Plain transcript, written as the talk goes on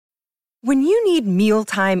When you need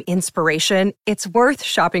mealtime inspiration, it's worth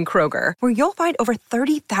shopping Kroger, where you'll find over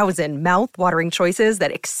 30,000 mouth-watering choices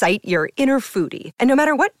that excite your inner foodie. And no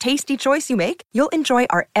matter what tasty choice you make, you'll enjoy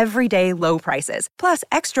our everyday low prices, plus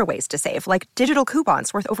extra ways to save, like digital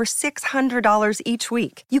coupons worth over $600 each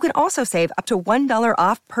week. You can also save up to $1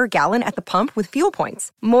 off per gallon at the pump with fuel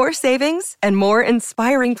points. More savings and more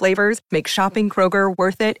inspiring flavors make shopping Kroger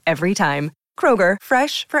worth it every time. Kroger,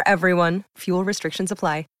 fresh for everyone. Fuel restrictions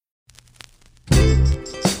apply.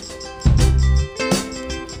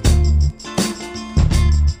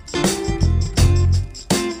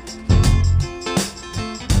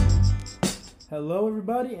 Hello,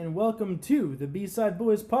 everybody, and welcome to the B-Side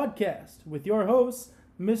Boys podcast with your hosts,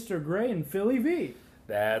 Mr. Gray and Philly V.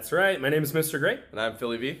 That's right. My name is Mr. Gray. And I'm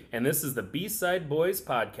Philly V. And this is the B-Side Boys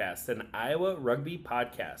podcast, an Iowa rugby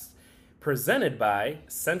podcast, presented by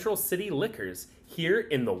Central City Liquors here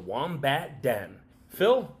in the Wombat Den.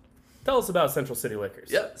 Phil, tell us about Central City Liquors.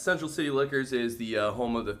 Yep, Central City Liquors is the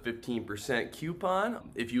home of the 15% coupon.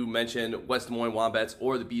 If you mention West Des Moines Wombats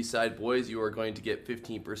or the B-Side Boys, you are going to get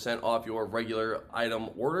 15% off your regular item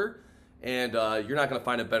order. And you're not going to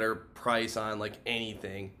find a better price on like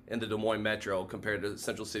anything in the Des Moines Metro compared to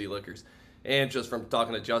Central City Liquors. And just from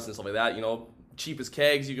talking to Justin and stuff like that, you know, cheapest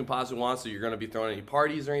kegs you can possibly want, so you're going to be throwing any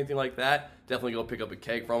parties or anything like that, definitely go pick up a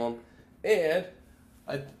keg from them. And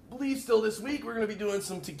I believe still this week we're going to be doing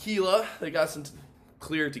some tequila. They got some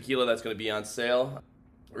clear tequila that's going to be on sale.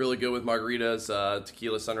 Really good with margaritas,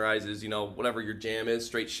 tequila sunrises, you know, whatever your jam is,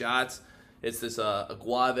 straight shots. It's this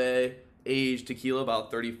agave aged tequila,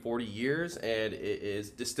 about 30, 40 years, and it is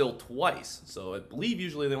distilled twice. So I believe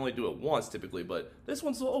usually they only do it once typically, but this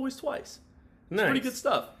one's always twice. It's pretty good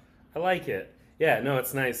stuff. I like it. Yeah, no,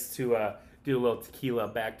 it's nice to do a little tequila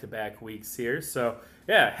back-to-back weeks here. So,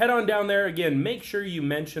 yeah, head on down there. Again, make sure you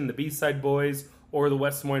mention the B-Side Boys or the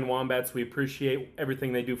West Des Moines Wombats. We appreciate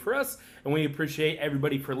everything they do for us, and we appreciate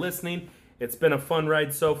everybody for listening. It's been a fun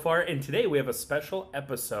ride so far, and today we have a special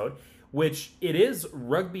episode, which it is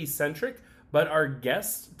rugby-centric, but our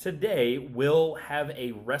guest today will have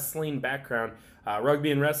a wrestling background.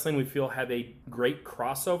 Rugby and wrestling, we feel, have a great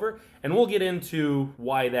crossover, and we'll get into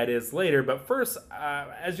why that is later. But first,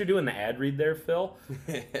 as you're doing the ad read there, Phil,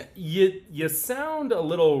 you sound a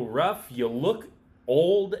little rough. You look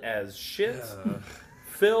old as shit.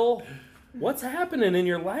 Phil, what's happening in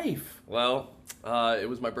your life? Well, it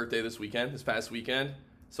was my birthday this past weekend,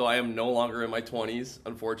 so I am no longer in my 20s,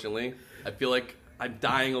 unfortunately. I feel like I'm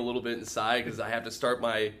dying a little bit inside because I have to start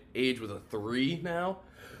my age with a 3 now.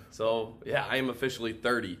 So, yeah, I am officially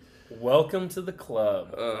 30. Welcome to the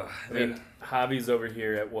club. Hobby's over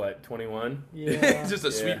here at what, 21? Yeah. Just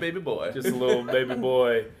a sweet baby boy. Just a little baby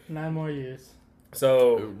boy. 9 more years.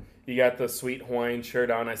 So, you got the sweet Hawaiian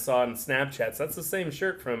shirt on. I saw it on Snapchats. That's the same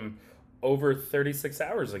shirt from over 36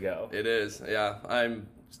 hours ago. It is, yeah. I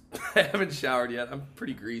haven't showered yet. I'm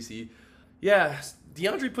pretty greasy. Yeah,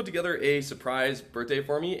 DeAndre put together a surprise birthday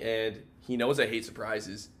for me, and he knows I hate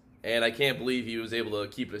surprises. And I can't believe he was able to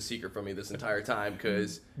keep it a secret from me this entire time,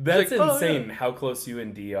 because that's like, insane how close you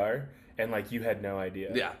and D are, and like you had no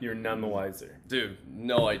idea. Yeah. You're none the wiser. Dude,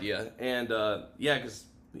 no idea. And yeah, because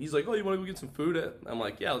he's like, oh, you want to go get some food? I'm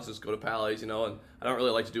like, yeah, let's just go to Palais, you know, and I don't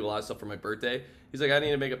really like to do a lot of stuff for my birthday. He's like, I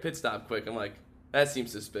need to make a pit stop quick. I'm like, that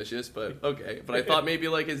seems suspicious, but okay. But I thought maybe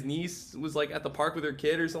like his niece was like at the park with her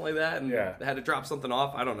kid or something like that, and had to drop something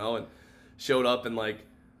off. I don't know, and showed up, and like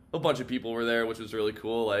a bunch of people were there, which was really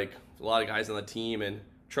cool. Like a lot of guys on the team, and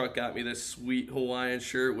Truck got me this sweet Hawaiian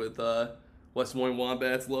shirt with West Des Moines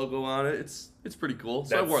Wombats logo on it. It's pretty cool.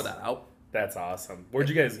 So I wore that out. That's awesome. Where'd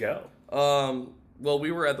you guys go? Well,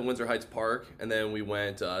 we were at the Windsor Heights Park, and then we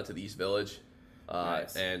went to the East Village.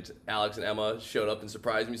 Nice. And Alex and Emma showed up and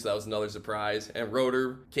surprised me, so that was another surprise. And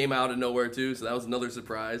Rotor came out of nowhere too, so that was another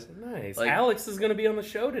surprise. Nice. Like, Alex is going to be on the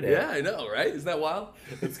show today. Yeah, I know, right? Isn't that wild?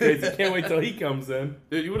 It's crazy. Can't wait till he comes in.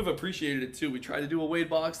 Dude, you would have appreciated it too. We tried to do a Wade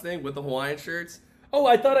Box thing with the Hawaiian shirts. Oh,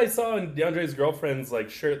 I thought I saw on DeAndre's girlfriend's like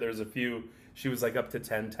shirt, there's a few, she was like up to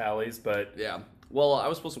 10 tallies, but... Yeah. Well, I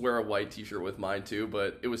was supposed to wear a white t-shirt with mine too,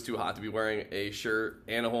 but it was too hot to be wearing a shirt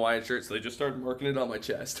and a Hawaiian shirt, so they just started marking it on my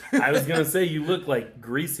chest. I was going to say, you look like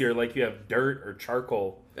greasier, like you have dirt or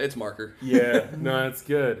charcoal. It's marker. Yeah, no, it's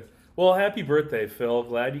good. Well, happy birthday, Phil.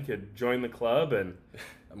 Glad you could join the club, and...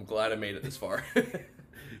 I'm glad I made it this far.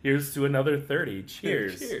 Here's to another 30.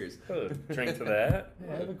 Cheers. Cheers. Oh, drink to that.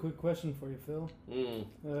 Hey, I have a quick question for you, Phil.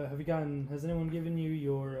 Has anyone given you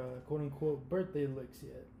your quote-unquote birthday licks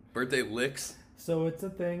yet? Birthday licks? So it's a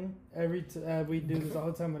thing. We do this all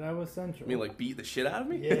the time at Iowa Central. You mean like beat the shit out of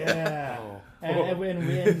me? Yeah.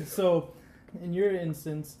 And so, in your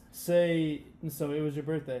instance, say and so it was your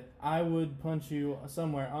birthday, I would punch you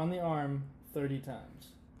somewhere on the arm 30 times.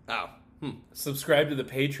 Ow. Subscribe to the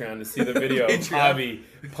Patreon to see the video of Javi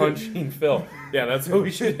punching Phil. Yeah, that's what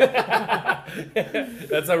we should.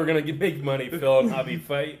 That's how we're going to make money, Phil and Javi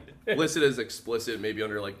fight. Listed as explicit, maybe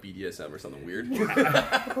under like BDSM or something weird. Yo!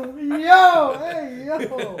 Hey,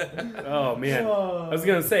 yo! Oh, man. I was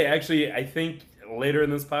going to say, actually, I think later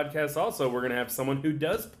in this podcast also, we're going to have someone who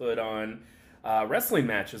does put on wrestling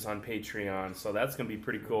matches on Patreon. So that's going to be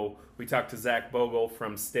pretty cool. We talked to Zach Bogle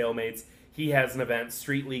from Stalemates. He has an event,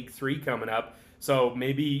 Street League 3, coming up. So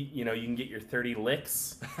maybe, you can get your 30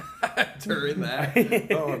 licks. During that?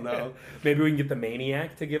 Oh, no. Maybe we can get the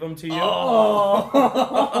Maniac to give them to you. Oh!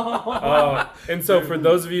 And so for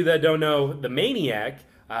those of you that don't know, the Maniac,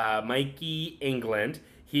 Mikey England,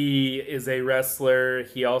 he is a wrestler.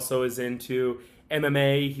 He also is into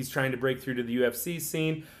MMA. He's trying to break through to the UFC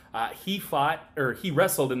scene. He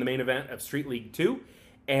wrestled in the main event of Street League 2.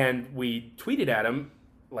 And we tweeted at him,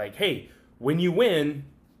 like, hey, when you win,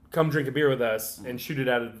 come drink a beer with us and shoot it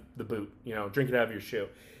out of the boot. Drink it out of your shoe.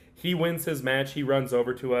 He wins his match. He runs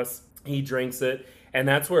over to us. He drinks it. And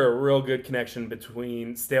that's where a real good connection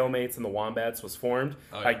between Stalemates and the Wombats was formed.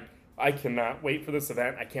 Oh, yeah. I cannot wait for this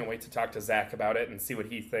event. I can't wait to talk to Zach about it and see what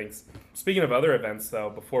he thinks. Speaking of other events, though,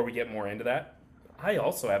 before we get more into that, I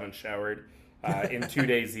also haven't showered in 2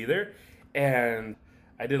 days either. And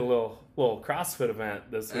I did a little CrossFit event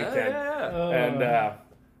this weekend. And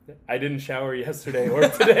I didn't shower yesterday or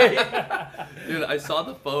today. Dude, I saw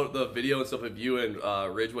the video and stuff of you and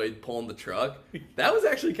Ridgeway pulling the truck. That was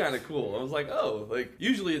actually kind of cool. I was like,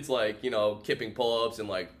 usually it's like, kipping pull-ups and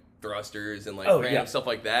like thrusters and like stuff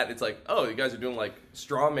like that. It's like, you guys are doing like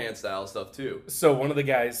strongman style stuff too. So one of the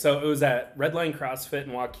guys, it was at Redline CrossFit in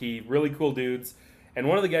Waukee, really cool dudes. And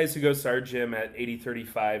one of the guys who goes to our gym at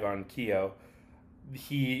 8035 on Keogh,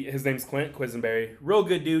 his name's Clint Quisenberry, real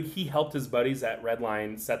good dude. He helped his buddies at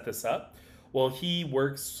Redline set this up. Well, he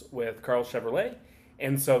works with Carl Chevrolet,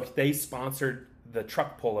 and so they sponsored the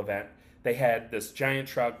truck pull event. They had this giant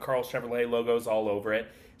truck, Carl Chevrolet logos all over it.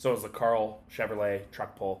 So it was the Carl Chevrolet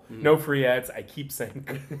truck pull. Mm-hmm. No free ads. I keep saying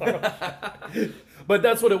but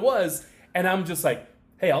that's what it was. And I'm just like,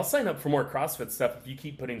 hey, I'll sign up for more CrossFit stuff if you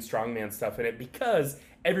keep putting strongman stuff in it, because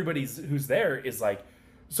everybody who's there is like,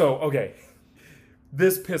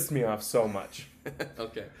 this pissed me off so much.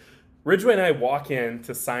 Okay. Ridgeway and I walk in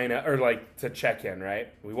to sign up, or like to check in, right?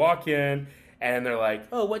 We walk in, and they're like,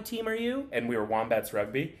 oh, what team are you? And we were Wombats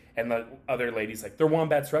Rugby. And the other lady's like, they're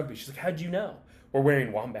Wombats Rugby. She's like, how'd you know? We're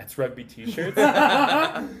wearing Wombats Rugby t-shirts.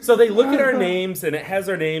 So they look at our names, and it has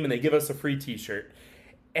our name, and they give us a free t-shirt.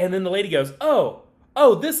 And then the lady goes, oh,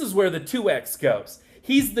 this is where the 2X goes.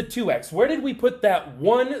 He's the 2X. Where did we put that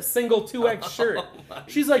one single 2X shirt?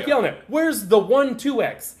 She's like yelling at, where's the one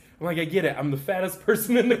 2X? I'm like, I get it. I'm the fattest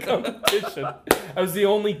person in the competition. I was the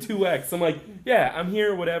only 2X. I'm like, yeah, I'm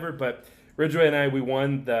here, whatever. But Ridgeway and I, we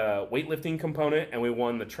won the weightlifting component, and we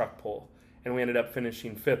won the truck pull. And we ended up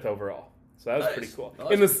finishing 5th overall. So that was pretty cool.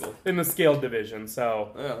 In the scaled division.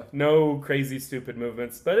 So no crazy, stupid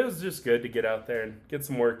movements. But it was just good to get out there and get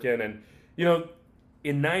some work in. And,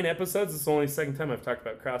 in 9 episodes, it's the only second time I've talked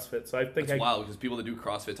about CrossFit. So I think it's wild, because people that do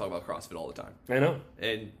CrossFit talk about CrossFit all the time. I know.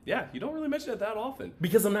 And yeah, you don't really mention it that often.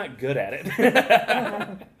 Because I'm not good at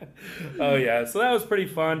it. Oh yeah, so that was pretty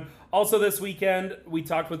fun. Also this weekend, we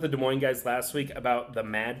talked with the Des Moines guys last week about the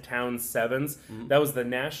Madtown Sevens. Mm-hmm. That was the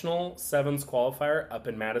National Sevens qualifier up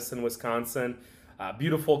in Madison, Wisconsin.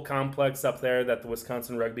 Beautiful complex up there that the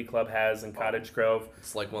Wisconsin Rugby Club has in Cottage Grove.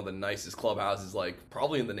 It's like one of the nicest clubhouses,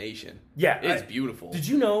 probably in the nation. Yeah. It's beautiful. Did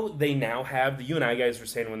you know they now have, the UNI guys were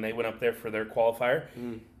saying when they went up there for their qualifier,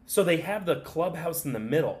 so they have the clubhouse in the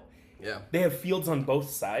middle. Yeah. They have fields on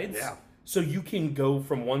both sides. Yeah. So you can go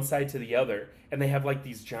from one side to the other, and they have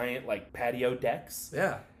these giant patio decks.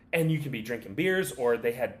 Yeah. And you could be drinking beers, or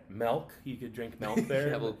they had milk. You could drink milk there.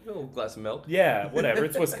 Have a little glass of milk. Yeah, whatever.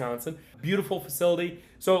 It's Wisconsin. Beautiful facility.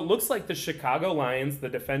 So it looks like the Chicago Lions, the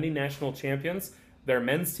defending national champions, their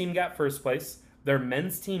men's team got first place. Their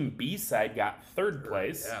men's team B side got third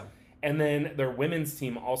place. Yeah. And then their women's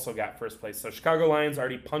team also got first place. So Chicago Lions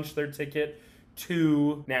already punched their ticket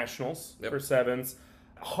to nationals for sevens.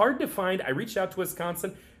 Hard to find. I reached out to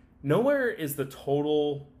Wisconsin. Nowhere is the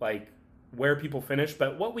total, where people finish,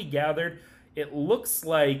 but what we gathered, it looks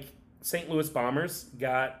like St. Louis Bombers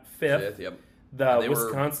got 5th. Yep. The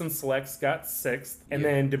Wisconsin Selects got 6th. And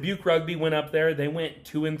then Dubuque Rugby went up there. They went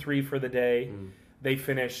 2 and 3 for the day. They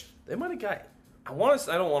finished. They might have got, I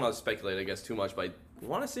don't want to speculate, I guess, too much, but I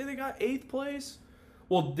want to say they got 8th place.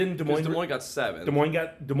 Well, didn't Des Moines? Des Moines got 7th.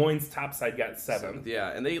 Des Moines' top side got 7th.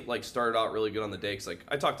 Yeah, and they started out really good on the day, because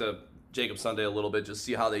I talked to Jacob Sunday a little bit, just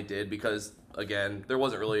see how they did, because, again, there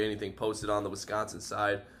wasn't really anything posted on the Wisconsin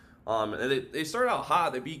side. And they started out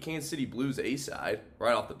hot. They beat Kansas City Blues A-side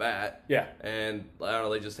right off the bat. Yeah. And, I don't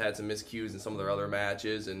know, they just had some miscues in some of their other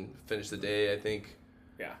matches and finished the day, I think,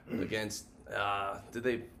 against, who did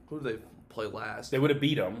they play last? They would have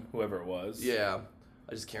beat them, whoever it was. Yeah.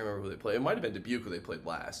 I just can't remember who they played. It might have been Dubuque who they played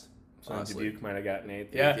last. So Dubuque might have gotten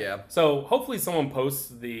 8th. Yeah. So hopefully someone posts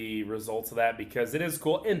the results of that, because it is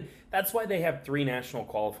cool. And that's why they have 3 national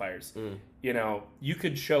qualifiers. You know, you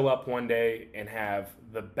could show up one day and have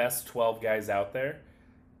the best 12 guys out there,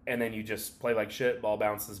 and then you just play like shit, ball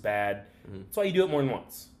bounces bad. That's why you do it more than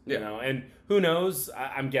once. Yeah. You know, and who knows?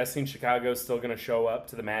 I'm guessing Chicago's still going to show up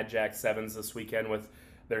to the Mad Jack Sevens this weekend with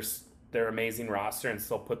their amazing roster and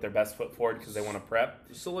still put their best foot forward because they want to prep.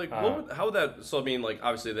 So, like, how would that... So, I mean, like,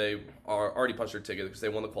 obviously they are already punched their ticket because they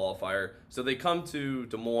won the qualifier. So they come to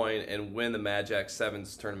Des Moines and win the Mad Jack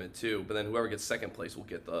Sevens tournament, too. But then whoever gets second place will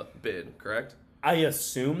get the bid, correct? I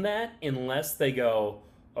assume that, unless they go,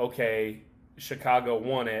 okay, Chicago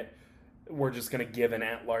won it, we're just going to give an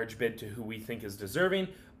at-large bid to who we think is deserving.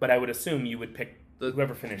 But I would assume you would pick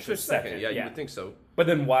whoever finishes second. Yeah, you would think so. But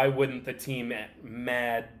then why wouldn't the team at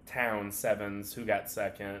Mad Town Sevens who got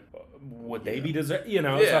second, would they be deserved? You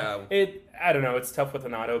know, so I don't know. It's tough with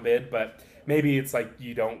an auto bid, but maybe it's like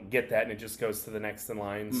you don't get that and it just goes to the next in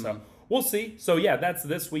line. So we'll see. So yeah, that's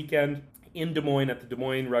this weekend in Des Moines at the Des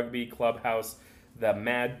Moines Rugby Clubhouse, the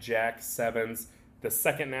Mad Jack Sevens, the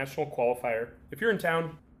second national qualifier. If you're in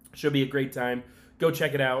town, should be a great time. Go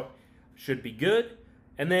check it out. Should be good.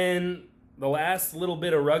 And then the last little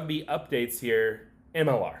bit of rugby updates here,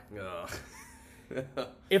 MLR.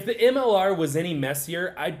 If the MLR was any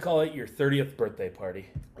messier, I'd call it your 30th birthday party.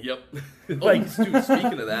 Yep. Like, dude,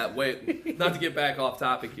 speaking of that, wait, not to get back off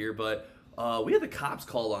topic here, but we had the cops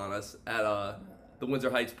called on us at the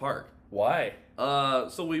Windsor Heights Park. Why?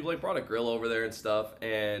 So we, like, brought a grill over there and stuff,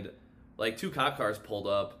 and, like, 2 cop cars pulled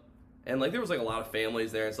up, and, like, there was, like, a lot of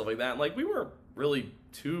families there and stuff like that, and, like, we weren't really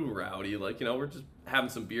too rowdy, like, you know, we're just having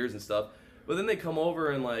some beers and stuff. But then they come over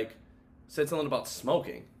and, like, said something about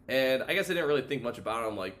smoking. And I guess I didn't really think much about it.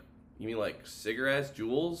 I'm like, you mean, like, cigarettes,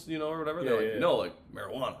 Juuls, you know, or whatever? They're like, no, like,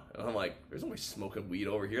 marijuana. And I'm like, there's nobody smoking weed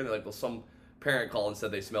over here. And they're like, well, some parent called and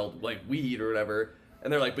said they smelled, like, weed or whatever.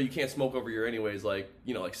 And they're like, but you can't smoke over here anyways, like,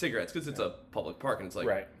 you know, like cigarettes, because it's a public park. And it's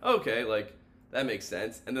like, okay, like, that makes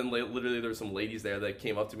sense. And then literally there were some ladies there that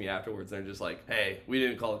came up to me afterwards. And they're just like, hey, we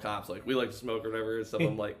didn't call the cops. Like, we like to smoke or whatever. And stuff.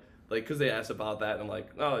 I'm like, because they asked about that, and I'm like,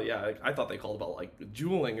 oh, yeah, I thought they called about, like,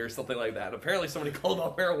 juuling or something like that. Apparently somebody called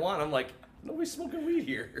about marijuana. I'm like, nobody's smoking weed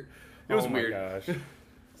here. It was weird. Oh, my gosh.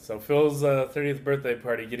 So Phil's 30th birthday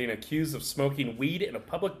party getting accused of smoking weed in a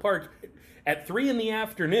public park at 3 in the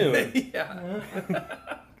afternoon. Yeah.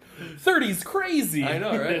 30's crazy. I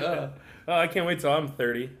know, right? I can't wait till I'm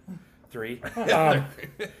 33.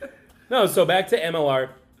 No, so back to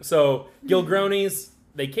MLR. So Gilgronis,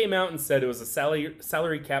 they came out and said it was a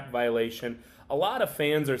salary cap violation. A lot of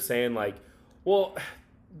fans are saying, like, well,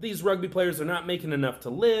 these rugby players are not making enough to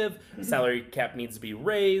live. Salary cap needs to be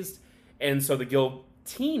raised. And so the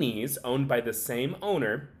Giltinis, owned by the same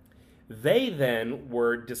owner, they then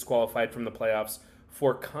were disqualified from the playoffs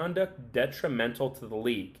for conduct detrimental to the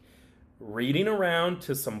league. Reading around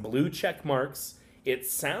to some blue check marks, it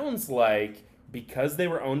sounds like because they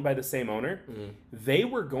were owned by the same owner, they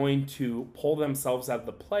were going to pull themselves out of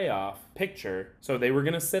the playoff picture. So they were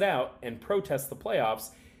going to sit out and protest the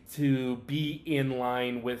playoffs to be in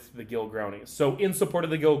line with the Gilgronis. So in support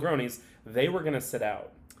of the Gilgronis, they were going to sit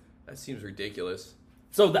out. That seems ridiculous.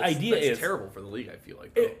 So the idea is... It's terrible for the league, I feel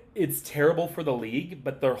like. It's terrible for the league,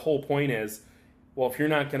 but their whole point is, well, if you're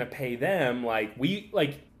not going to pay them,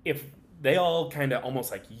 if they all kind of almost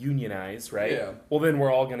like unionize, right? Yeah. Well, then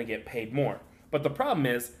we're all going to get paid more. But the problem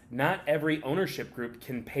is, not every ownership group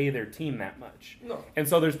can pay their team that much. No. And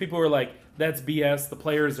so there's people who are like, that's BS, the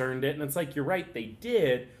players earned it. And it's like, you're right, they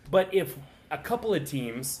did. But if a couple of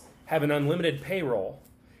teams have an unlimited payroll,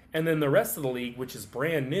 and then the rest of the league, which is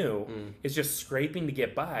brand new, is just scraping to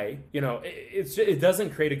get by, you know, it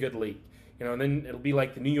doesn't create a good league. You know, and then it'll be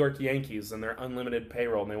like the New York Yankees and their unlimited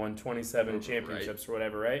payroll, and they won 27 championships or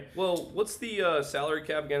whatever, right? Well, what's the salary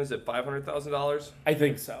cap again? Is it $500,000? I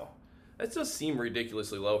think so. That does seem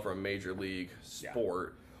ridiculously low for a major league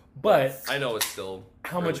sport. But I know it's still...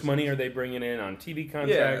 How much money are they bringing in on TV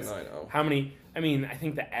contracts? Yeah, I know. How many... I mean, I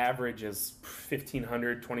think the average is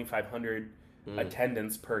 1,500, 2,500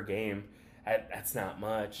 attendance per game. That's not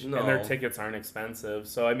much. No. And their tickets aren't expensive.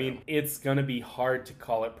 So, I mean, it's going to be hard to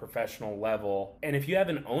call it professional level. And if you have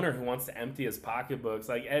an owner who wants to empty his pocketbooks,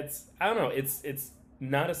 like, I don't know, it's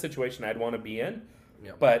not a situation I'd want to be in.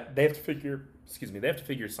 Yep. but they have to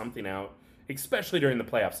figure something out, especially during the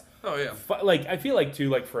playoffs. Oh, yeah. Like, I feel like, too,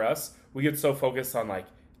 like, for us, we get so focused on, like,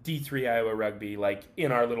 D3 Iowa rugby, like,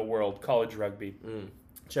 in our little world, college rugby,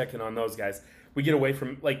 checking on those guys. We get away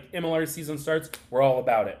from, like, MLR season starts, we're all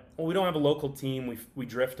about it. Well, we don't have a local team, we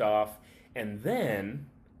drift off, and then,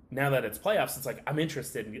 now that it's playoffs, it's like, I'm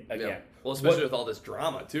interested again. Yeah. Well, especially with all this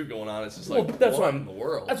drama, too, going on, it's just like, that's what in the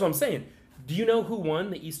world? That's what I'm saying. Do you know who won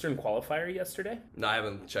the Eastern qualifier yesterday? No, I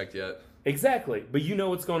haven't checked yet. Exactly. But you know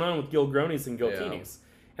what's going on with Gil Gronis and Giltinis.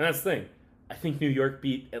 And that's the thing. I think New York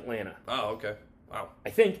beat Atlanta. Oh, okay. Wow.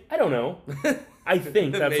 I don't know. I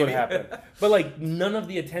think that's what happened. But, like, none of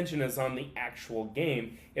the attention is on the actual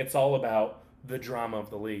game. It's all about the drama of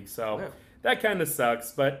the league. So that kind of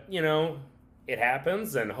sucks. But, you know, it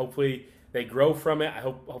happens, and hopefully they grow from it.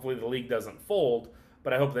 Hopefully the league doesn't fold,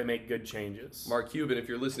 but I hope they make good changes. Mark Cuban, if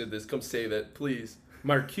you're listening to this, come save it, please.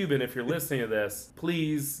 Mark Cuban, if you're listening to this,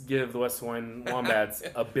 please give the West Des Moines Wombats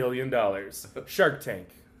 $1 billion. Shark Tank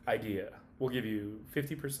idea. We'll give you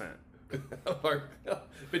 50%.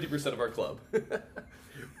 50% of our club.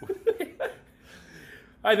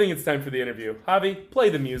 I think it's time for the interview. Javi, play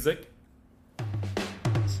the music.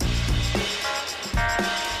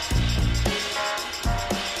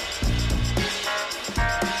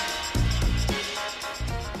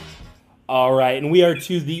 All right, and we are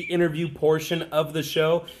to the interview portion of the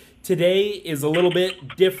show. Today is a little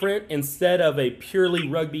bit different. Instead of a purely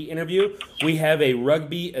rugby interview, we have a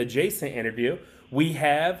rugby adjacent interview. We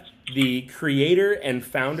have the creator and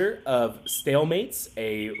founder of Stalemates,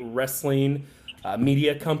 a wrestling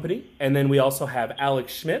media company. And then we also have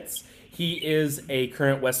Alex Schmitz. He is a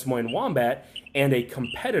current West Des Moines Wombat and a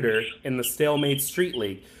competitor in the Stalemates Street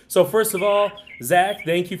League. So first of all, Zach,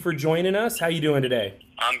 thank you for joining us. How you doing today?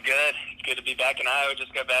 I'm good. It's good to be back in Iowa.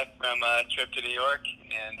 Just got back from a trip to New York,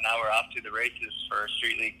 and now we're off to the races for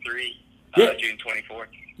Street League 3, June 24th.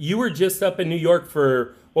 You were just up in New York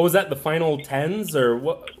for, what was that, the final 10s, or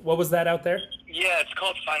what was that out there? Yeah, it's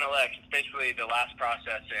called Final X. It's basically the last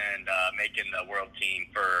process in making the world team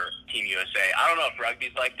for Team USA. I don't know if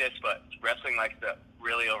rugby's like this, but wrestling likes to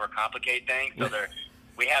really overcomplicate things. So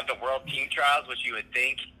we have the world team trials, which you would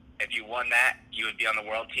think if you won that, you would be on the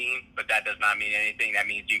world team, but that does not mean anything. That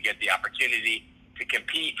means you get the opportunity to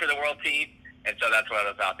compete for the world team. And so that's what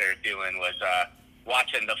I was out there doing, was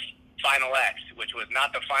watching the Final X, which was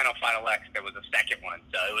not the final X. There was a second one.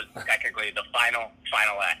 So it was technically the final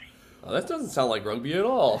X. Oh, that doesn't sound like rugby at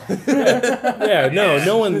all. Yeah,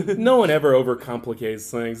 no one ever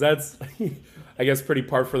overcomplicates things. That's, I guess, pretty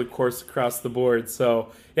par for the course across the board.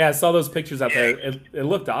 So, yeah, I saw those pictures out there. It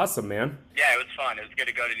looked awesome, man. Yeah, it was fun. It was good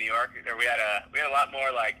to go to New York. We had a lot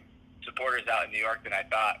more like supporters out in New York than I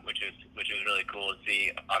thought, which is really cool to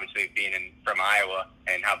see. Obviously, being from Iowa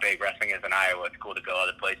and how big wrestling is in Iowa, it's cool to go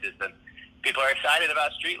other places, and people are excited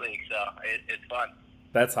about Street League, so it's fun.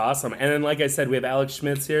 That's awesome. And then, like I said, we have Alex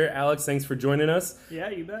Schmitz here. Alex, thanks for joining us. Yeah,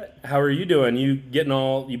 you bet. How are you doing? You've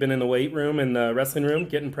been in the weight room and the wrestling room,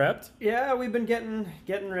 getting prepped? Yeah, we've been getting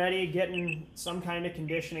ready, getting some kind of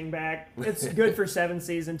conditioning back. It's good for 7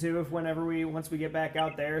 season too, once we get back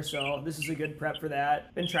out there. So this is a good prep for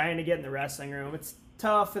that. Been trying to get in the wrestling room. It's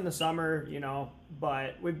tough in the summer,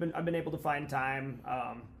 but I've been able to find time.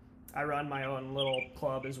 I run my own little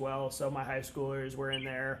club as well, so my high schoolers were in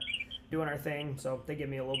there doing our thing, so they give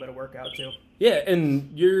me a little bit of workout too. Yeah,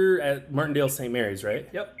 and you're at Martindale St. Mary's, right?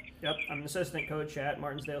 Yep. I'm an assistant coach at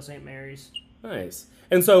Martindale St. Mary's. Nice.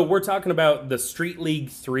 And so we're talking about the Street League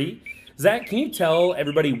 3. Zach, can you tell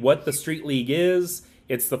everybody what the Street League is?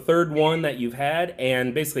 It's the third one that you've had,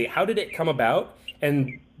 and basically how did it come about,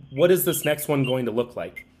 and what is this next one going to look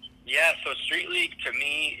like? Yeah, so Street League to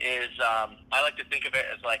me is, I like to think of it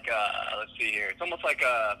as like, let's see here, it's almost like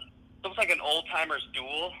an old-timers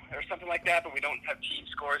duel or something like that, but we don't have team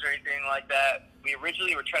scores or anything like that. We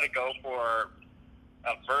originally were trying to go for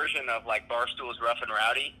a version of like Barstool's Rough and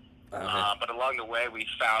Rowdy, but along the way we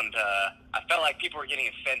found, I felt like people were getting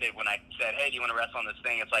offended when I said, hey, do you want to wrestle on this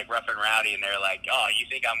thing? It's like Rough and Rowdy, and they're like, oh, you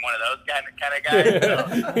think I'm one of those kind of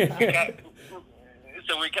guys?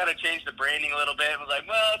 So we kind of changed the branding a little bit. It was like,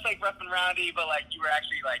 well, it's like Rough and Rowdy, but like you were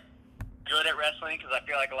actually like good at wrestling, because I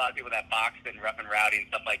feel like a lot of people that boxed in Rough and Rowdy and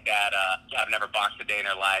stuff like that have never boxed a day in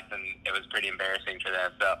their life, and it was pretty embarrassing for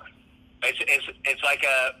them. So it's like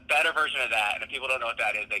a better version of that, and if people don't know what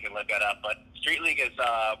that is, they can look that up. But Street League is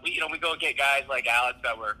we go get guys like Alex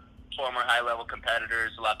that were former high level competitors,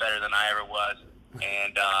 a lot better than I ever was,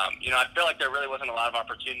 and I feel like there really wasn't a lot of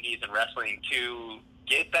opportunities in wrestling to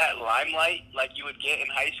get that limelight like you would get in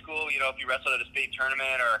high school, you know, if you wrestled at a state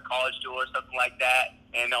tournament or a college duel or something like that.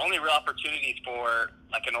 And the only real opportunities for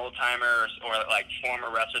like an old timer or like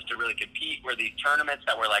former wrestlers to really compete were these tournaments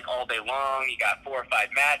that were like all day long. You got 4 or 5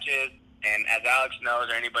 matches. And as Alex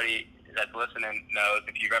knows, or anybody that's listening knows,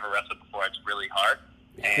 if you've ever wrestled before, it's really hard.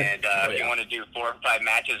 And if you want to do 4 or 5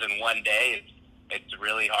 matches in one day, it's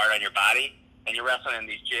really hard on your body. And you're wrestling in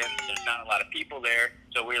these gyms, there's not a lot of people there.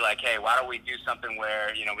 So we're like, hey, why don't we do something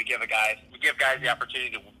where, you know, we give guys the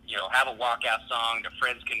opportunity to, you know, have a walkout song. Their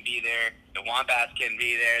friends can be there. The Wombats can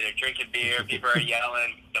be there. They're drinking beer. People are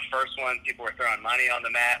yelling. The first one, people were throwing money on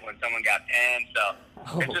the mat when someone got pinned.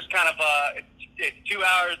 So it's just kind of it's 2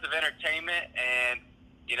 hours of entertainment, and,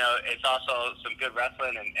 you know, it's also some good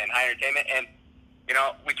wrestling and high entertainment. And, you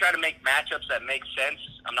know, we try to make matchups that make sense.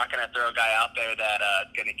 I'm not going to throw a guy out there that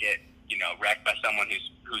is going to get, you know, wrecked by someone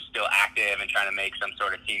who's still active and trying to make some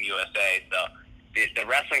sort of Team USA. So the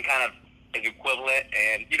wrestling kind of is equivalent,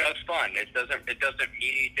 and, you know, it's fun. It doesn't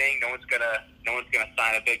mean anything. No one's gonna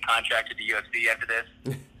sign a big contract with the UFC after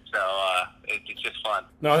this. So it's just fun.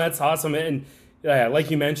 No, that's awesome. And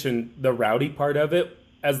like you mentioned, the rowdy part of it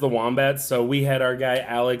as the Wombats. So we had our guy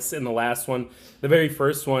Alex in the last one, the very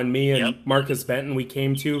first one. Me and Marcus Benton, we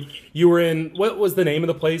came to. You were in, what was the name of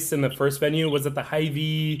the place in the first venue? Was it the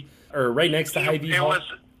Hy-Vee? Or right next to Hy-Vee Hall?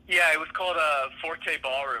 It was called Forte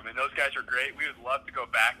Ballroom, and those guys were great. We would love to go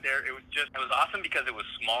back there. It was awesome because it was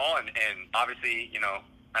small, and obviously, you know,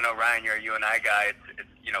 I know, Ryan, you're a UNI guy. It's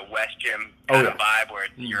you know, West Gym kind of vibe where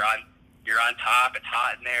you're on top. It's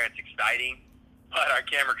hot in there. It's exciting. But our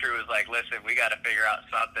camera crew was like, listen, we got to figure out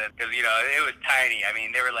something, because, you know, it was tiny. I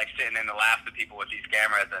mean, they were like sitting in the laps of people with these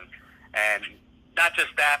cameras, and not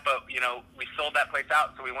just that, but, you know, we sold that place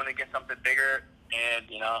out, so we wanted to get something bigger. And,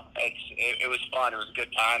 you know, it was fun. It was a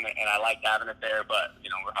good time, and I liked having it there. But, you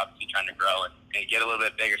know, we're obviously trying to grow and get a little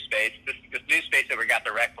bit bigger space. This new space that we got,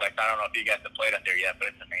 the Recplex, I don't know if you guys have played up there yet, but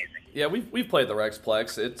it's amazing. Yeah, we've played the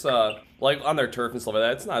Recplex. It's like on their turf and stuff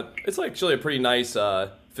like that. It's actually a pretty nice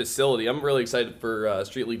facility. I'm really excited for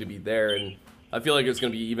Street League to be there, and I feel like it's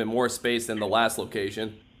going to be even more space than the last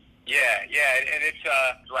location. Yeah, and it's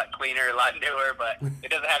a lot cleaner, a lot newer, but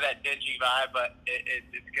it doesn't have that dingy vibe, but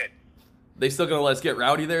it's good. They still gonna let us get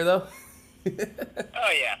rowdy there, though? Oh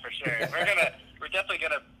yeah, for sure. We're definitely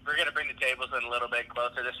gonna bring the tables in a little bit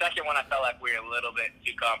closer. The second one, I felt like we were a little bit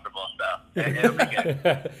too comfortable, so it'll be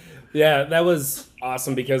good. Yeah, that was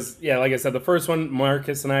awesome because, yeah, like I said, the first one,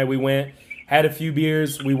 Marcus and I, we went, had a few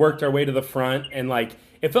beers, we worked our way to the front, and like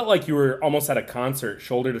it felt like you were almost at a concert,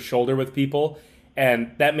 shoulder to shoulder with people,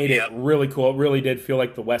 and that made it really cool. It really did feel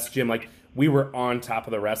like the West Gym, like we were on top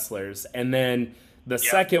of the wrestlers, and then. The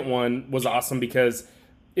second one was awesome because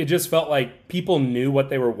it just felt like people knew what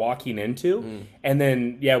they were walking into. And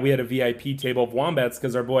then, we had a VIP table of Wombats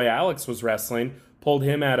because our boy Alex was wrestling, pulled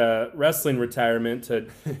him out of wrestling retirement to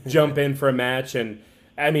jump in for a match. And,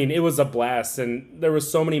 I mean, it was a blast. And there was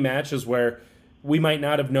so many matches where we might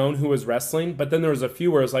not have known who was wrestling, but then there was a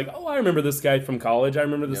few where it was like, oh, I remember this guy from college. I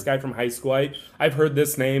remember this guy from high school. I've heard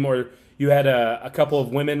this name. Or you had a couple of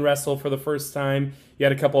women wrestle for the first time. You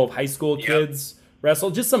had a couple of high school kids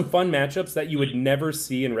wrestle, just some fun matchups that you would never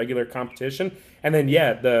see in regular competition. And then,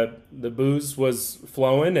 the booze was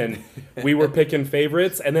flowing, and we were picking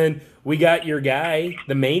favorites. And then we got your guy,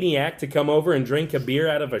 the Maniac, to come over and drink a beer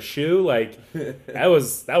out of a shoe. Like, that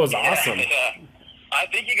was awesome. Yeah. I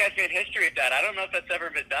think you guys made history with that. I don't know if that's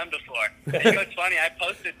ever been done before. You know, it's funny. I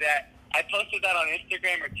posted that on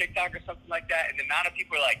Instagram or TikTok or something like that, and the amount of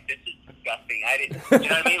people are like, this is disgusting. You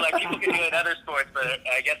know what I mean? Like, people can do it in other sports, but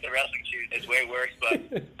I guess the wrestling shoot is way worse. But,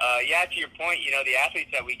 to your point, you know, the athletes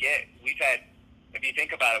that we get, we've had, if you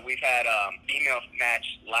think about it, we've had female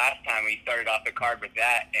match last time. We started off the card with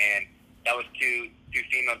that, and that was two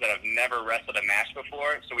females that have never wrestled a match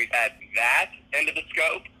before. So we've had that end of the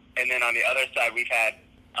scope, and then on the other side, we've had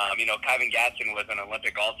Kyvan Gadsden was an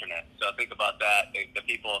Olympic alternate. So think about that. The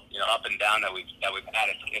people, you know, up and down that we've had.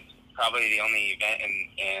 It's probably the only event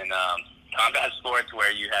in combat sports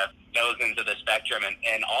where you have those ends of the spectrum,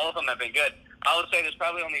 and all of them have been good. I would say there's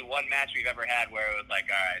probably only one match we've ever had where it was like,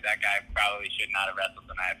 all right, that guy probably should not have wrestled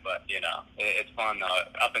tonight, but, you know, it's fun though,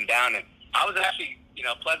 up and down. And I was actually, you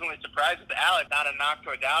know, pleasantly surprised with Alex. Not a knock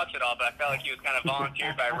towards Alex at all, but I felt like he was kind of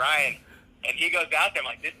volunteered by Ryan, and he goes out there.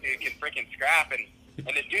 I'm like, this dude can freaking scrap, and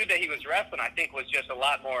the dude that he was wrestling, I think, was just a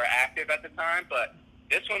lot more active at the time. But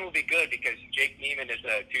this one will be good because Jake Neiman is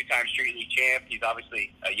a 2-time Street League champ. He's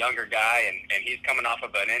obviously a younger guy, and he's coming off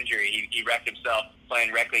of an injury. He wrecked himself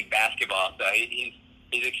playing rec league basketball. So he's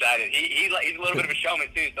He's excited. He's a little bit of a showman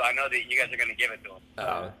too, so I know that you guys are going to give it to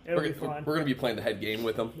him. We're going to be playing the head game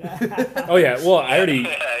with him. Oh yeah, well I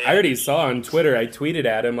already saw on Twitter. I tweeted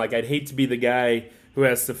at him like, I'd hate to be the guy who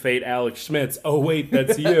has to fade Alex Schmitz. Oh wait,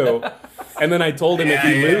 that's you. And then I told him if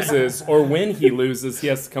he loses or when he loses, he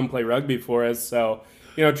has to come play rugby for us. So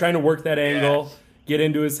trying to work that angle, get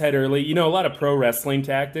into his head early. A lot of pro wrestling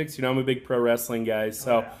tactics. I'm a big pro wrestling guy,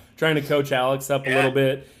 so trying to coach Alex up a little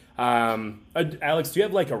bit. Alex, do you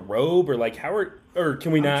have like a robe or like or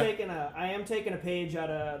can we not? I am taking a page out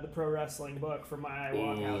of the pro wrestling book for my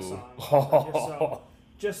walkout song.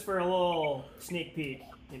 Just for a little sneak peek,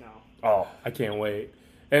 Oh, I can't wait.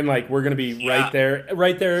 And like we're gonna be right there.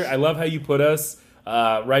 I love how you put us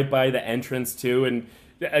right by the entrance too. And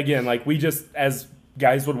again, like we just as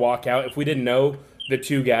guys would walk out, if we didn't know the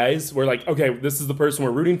two guys, we're like, okay, this is the person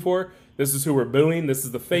we're rooting for. This is who we're booing. This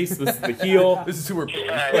is the face. This is the heel. This is who we're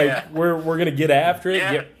booing. We're gonna get after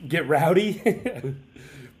it. Get rowdy.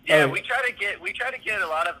 We try to get a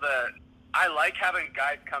lot of the. I like having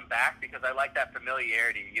guys come back because I like that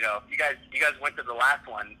familiarity. If you guys went to the last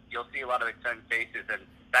one, you'll see a lot of exciting faces, and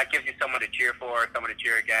that gives you someone to cheer for, someone to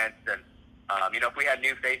cheer against. And if we had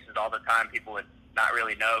new faces all the time, people would not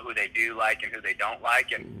really know who they do like and who they don't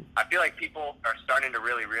like. And I feel like people are starting to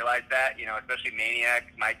really realize that, especially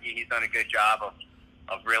Maniac, Mikey, he's done a good job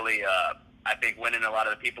of really, I think, winning a lot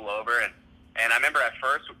of the people over. And I remember at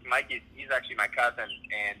first, Mikey, he's actually my cousin,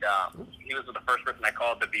 and he was the first person I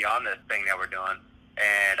called to be on this thing that we're doing.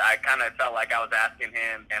 And I kind of felt like I was asking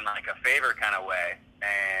him in like a favor kind of way.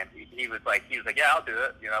 And he was like, yeah, I'll do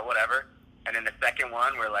it, whatever. And then the second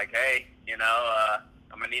one, we're like, hey,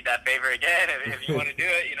 I'm going to need that favor again. If you want to do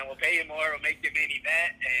it, we'll pay you more. We'll make you a main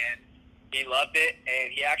event. And he loved it.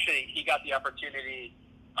 And he got the opportunity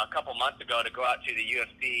a couple months ago to go out to the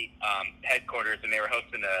UFC headquarters, and they were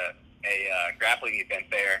hosting a grappling event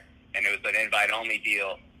there. And it was an invite-only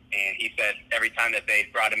deal. And he said every time that they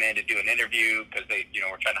brought him in to do an interview, because they,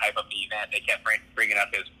 were trying to hype up the event, they kept bringing up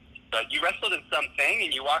his. So you wrestled in something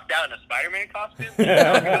and you walked out in a Spider-Man costume?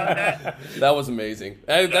 That was amazing.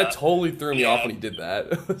 That totally threw me off when he did that.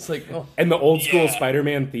 It's like, oh. And the old school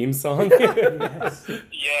Spider-Man theme song. Yes.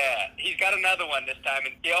 Yeah, he's got another one this time,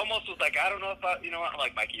 and he almost was like, I don't know if I'm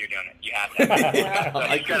like, Mikey, you're doing it. You have to. So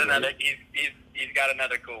he's got another. He's got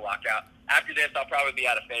another cool walkout. After this, I'll probably be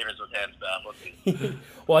out of favors with him. So we'll see.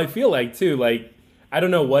 Well, I feel like too. Like I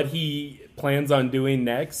don't know what he plans on doing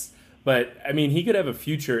next. But, I mean, he could have a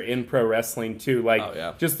future in pro wrestling, too.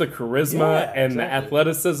 Like, just the charisma and the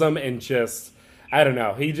athleticism and just, I don't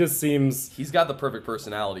know. He just seems... He's got the perfect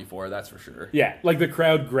personality for it, that's for sure. Yeah, like the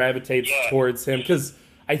crowd gravitates towards him. Because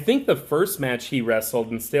I think the first match he wrestled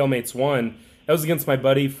in Stalemates 1, that was against my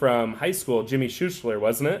buddy from high school, Jimmy Schuschler,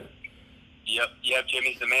 wasn't it? Yep,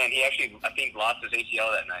 Jimmy's the man. He actually, I think, lost his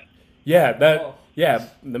ACL that night. Yeah,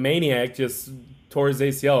 the Maniac just... tore his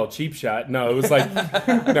ACL, cheap shot. No, it was like,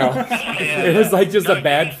 it was like just a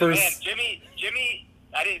bad first. Jimmy,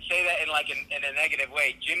 I didn't say that in a negative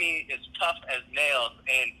way. Jimmy is tough as nails,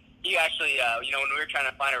 and he actually, when we were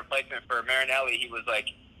trying to find a replacement for Marinelli, he was like,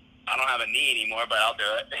 I don't have a knee anymore, but I'll do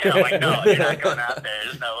it. And I'm like, no, you're not going out there.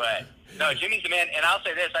 There's no way. No, Jimmy's the man, and I'll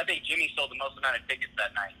say this: I think Jimmy sold the most amount of tickets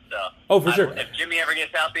that night. So, for sure. If Jimmy ever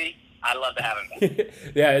gets healthy, I'd love to have him back.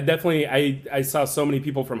 Yeah, definitely. I saw so many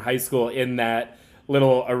people from high school in that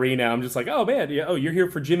little arena. I'm just like, oh man, you're here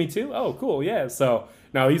for Jimmy too? Oh, cool, yeah. So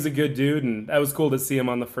no, he's a good dude, and that was cool to see him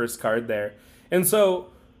on the first card there. And so,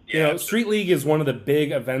 Street League is one of the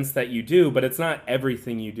big events that you do, but it's not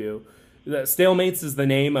everything you do. The Stalemates is the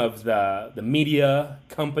name of the media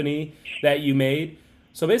company that you made.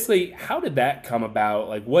 So basically, how did that come about?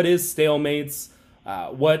 Like, what is Stalemates?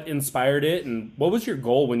 What inspired it, and what was your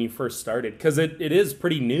goal when you first started? Because it is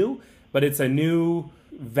pretty new, but it's a new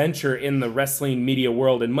venture in the wrestling media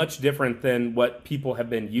world and much different than what people have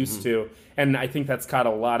been used to. And I think that's caught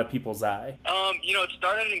a lot of people's eye. It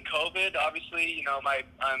started in COVID. Obviously,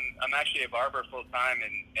 I'm actually a barber full time,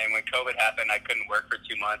 and when COVID happened, I couldn't work for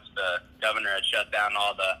 2 months. The governor had shut down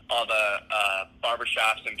all the barber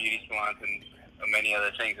shops and beauty salons and many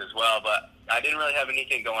other things as well. But I didn't really have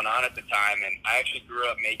anything going on at the time, and I actually grew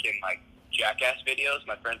up making Jackass videos.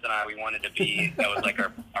 My friends and I, we wanted to be. That was like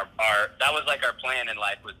our that was like our plan in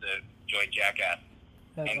life, was to join Jackass.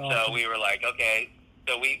 That's awesome. So we were like, okay.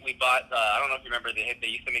 So we bought. I don't know if you remember. They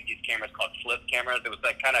used to make these cameras called flip cameras. It was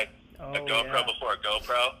like kind of a GoPro before a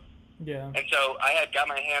GoPro. Yeah. And so I had got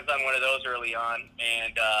my hands on one of those early on,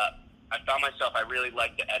 and I found myself, I really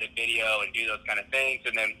liked to edit video and do those kind of things.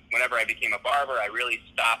 And then whenever I became a barber, I really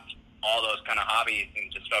stopped all those kind of hobbies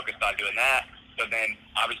and just focused on doing that. So then,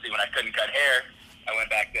 obviously, when I couldn't cut hair, I went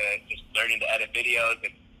back to just learning to edit videos.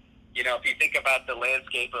 And, you know, if you think about the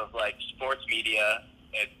landscape of, like, sports media,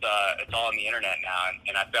 it's all on the internet now.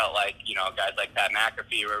 And I felt like, you know, guys like Pat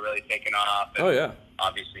McAfee were really taking off. And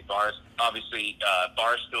obviously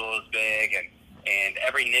Barstool is big, and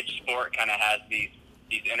every niche sport kind of has these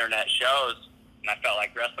internet shows. And I felt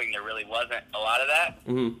like wrestling, there really wasn't a lot of that.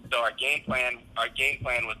 Mm-hmm. So our game plan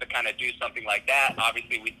was to kind of do something like that.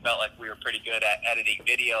 Obviously, we felt like we were pretty good at editing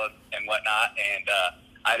video and whatnot. And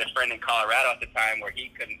I had a friend in Colorado at the time where he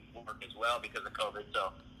couldn't work as well because of COVID.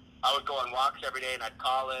 So I would go on walks every day, and I'd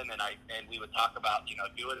call him, and we would talk about, you know,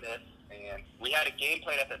 doing this. And we had a game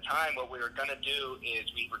plan at the time. What we were going to do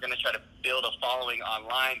is we were going to try to build a following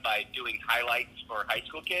online by doing highlights for high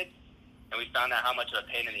school kids. And we found out how much of a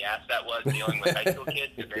pain in the ass that was dealing with high school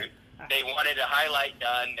kids. They wanted a highlight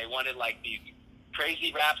done. They wanted, like, these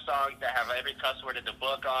crazy rap songs that have every cuss word in the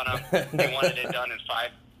book on them. They wanted it done in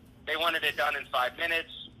 5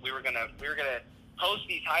 minutes. We were gonna post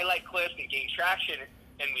these highlight clips and gain traction,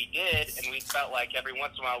 and we did. And we felt like every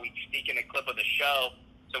once in a while we'd sneak in a clip of the show.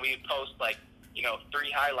 So we would post, like, you know, 3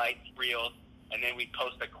 highlight reels, and then we'd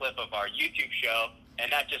post a clip of our YouTube show. And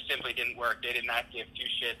that just simply didn't work. They did not give 2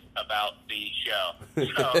 shits about the show.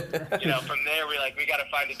 So, you know, from there, we got to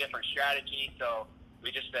find a different strategy. So we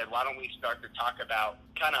just said, why don't we start to talk about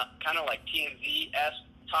kind of like TMZ-esque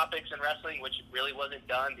topics in wrestling, which really wasn't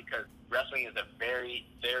done because wrestling is a very,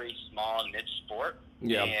 very small niche sport.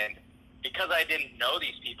 Yeah. And because I didn't know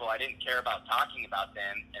these people, I didn't care about talking about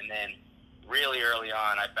them. And then really early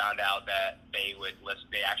on, I found out that they would listen.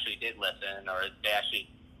 They actually did listen, or they actually,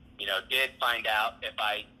 you know, did find out if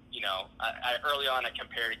I early on I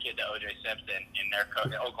compared a kid to O.J. Simpson, and their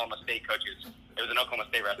Oklahoma State coaches. It was an Oklahoma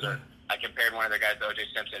State wrestler. I compared one of their guys to O.J.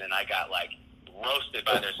 Simpson, and I got, like, roasted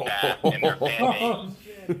by their staff and their fan base.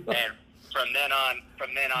 And from then on,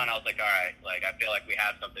 I was like, all right, like, I feel like we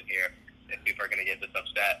have something here if people are going to get this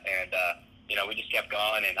upset. And, you know, we just kept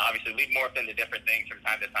going, and obviously we've morphed into different things from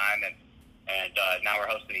time to time, and now we're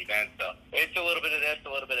hosting events. So it's a little bit of this,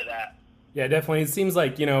 a little bit of that. Yeah, definitely. It seems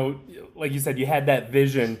like, you know, like you said, you had that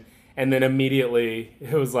vision, and then immediately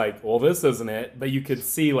it was like, well, this isn't it. But you could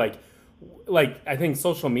see, like I think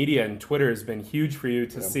social media and Twitter has been huge for you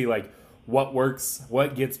to see, like, what works,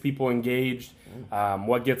 what gets people engaged,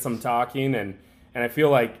 what gets them talking. And I feel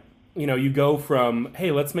like, you know, you go from,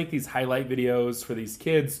 hey, let's make these highlight videos for these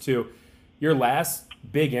kids to your last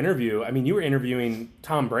big interview. I mean, you were interviewing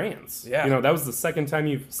Tom Brands. Yeah. You know, that was the second time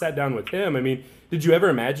you sat down with him. I mean, did you ever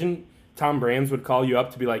imagine Tom Brands would call you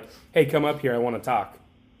up to be like, hey, come up here, I want to talk?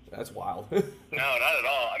 That's wild. No, not at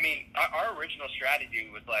all. I mean, our original strategy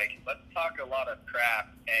was like, let's talk a lot of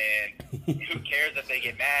crap, and who cares if they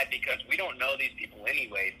get mad, because we don't know these people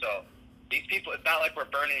anyway. So these people, it's not like we're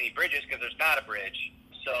burning any bridges, because there's not a bridge.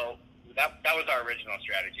 So that was our original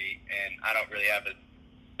strategy, and I don't really have as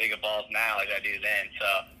big of balls now as I do then.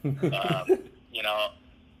 So, you know,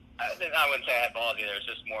 I wouldn't say I had balls either. It's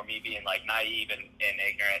just more me being, like, naive and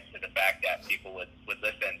ignorant to the fact that people would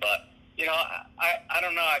listen. But, you know, I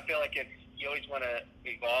don't know. I feel like you always want to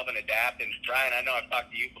evolve and adapt. And, Brian, I know I've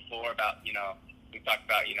talked to you before about, you know, we talked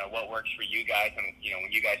about, you know, what works for you guys, and, you know,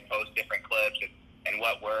 when you guys post different clips and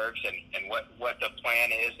what works and what the plan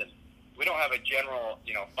is. And we don't have a general,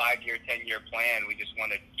 you know, 5-year, 10-year plan. We just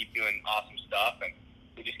want to keep doing awesome stuff, and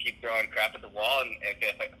we just keep throwing crap at the wall. And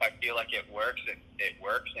if I feel like it works, it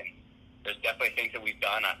works. And there's definitely things that we've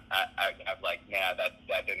done. I'm like, nah,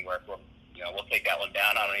 that didn't work. Well, you know, we'll take that one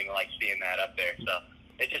down. I don't even like seeing that up there. So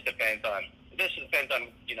it just depends on,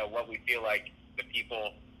 you know, what we feel like the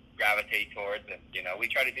people gravitate towards. And, you know, we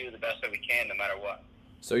try to do the best that we can no matter what.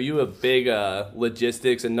 So are you a big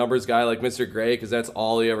logistics and numbers guy like Mr. Gray? Because that's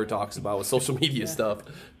all he ever talks about with social media stuff.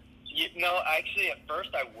 No, actually, at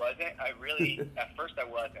first I wasn't. At first I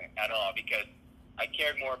wasn't at all, because I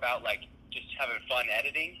cared more about, like, just having fun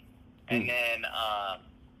editing. And then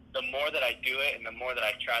the more that I do it and the more that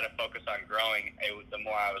I try to focus on growing, the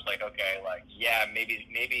more I was like, okay, like, yeah, maybe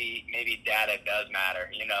data does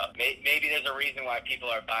matter. You know, maybe there's a reason why people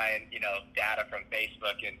are buying, you know, data from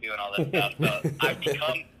Facebook and doing all this stuff. So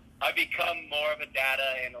I've become more of a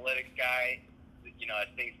data analytics guy, you know, as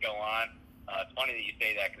things go on. It's funny that you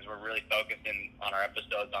say that, because we're really focusing on our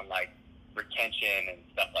episodes on, like, retention and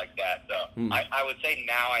stuff like that. So I would say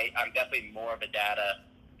now I'm definitely more of a data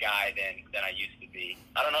guy than I used to be.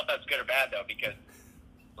 I don't know if that's good or bad, though, because,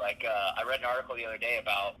 like, I read an article the other day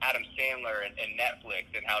about Adam Sandler and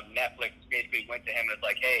Netflix, and how Netflix basically went to him and was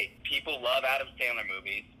like, hey, people love Adam Sandler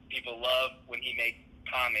movies. People love when he makes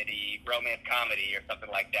comedy, romance comedy or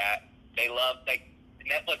something like that. They love, like,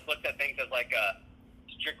 Netflix looks at things as like a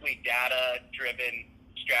strictly data-driven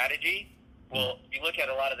strategy, Well, you look at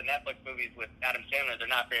a lot of the Netflix movies with Adam Sandler, they're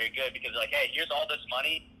not very good because they're like, hey, here's all this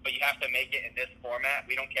money, but you have to make it in this format.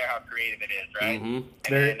 We don't care how creative it is, right? Mm-hmm.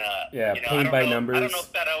 And then, paid by numbers. I don't know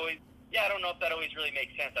if that always really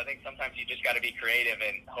makes sense. I think sometimes you just got to be creative,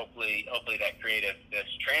 and hopefully that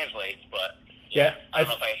creativeness translates. But I don't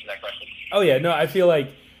know if I answered that question. Oh yeah, no, I feel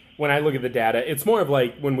like when I look at the data, it's more of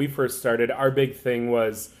like when we first started, our big thing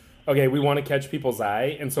was, okay, we want to catch people's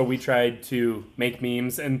eye, and so we tried to make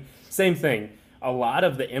memes, and same thing. A lot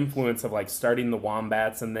of the influence of like starting the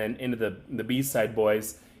Wombats and then into the B-side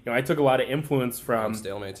boys, I took a lot of influence from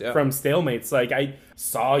Stalemates, yeah. From Stalemates. Like I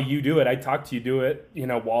saw you do it, I talked to you do it,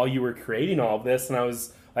 while you were creating all of this, and I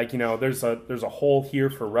was like, there's a hole here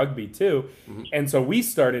for rugby too. Mm-hmm. And so we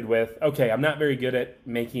started with, okay, I'm not very good at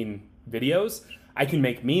making videos. I can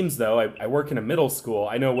make memes though. I work in a middle school.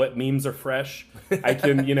 I know what memes are fresh. I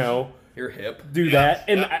can, You're hip. Do that.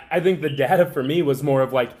 And I think the data for me was more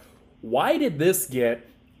of like, why did this get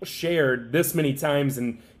shared this many times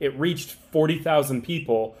and it reached 40,000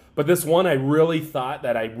 people? But this one, I really thought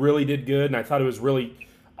that I really did good, and I thought it was really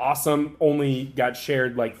awesome, only got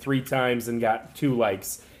shared like 3 times and got 2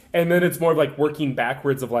 likes. And then it's more of like working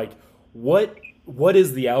backwards of like, what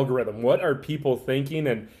is the algorithm? What are people thinking?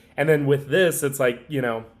 And then with this, it's like,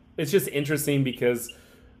 it's just interesting because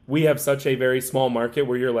we have such a very small market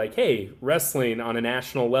where you're like, hey, wrestling on a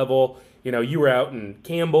national level, you were out in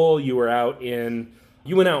Campbell, you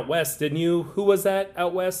went out west, didn't you? Who was that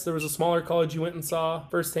out west? There was a smaller college you went and saw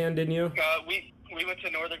firsthand, didn't you? We went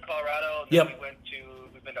to Northern Colorado. And yep. Then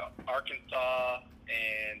we've been to Arkansas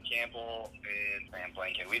and Campbell and I'm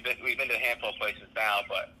blanking. We've been to a handful of places now,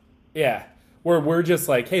 but yeah, we're just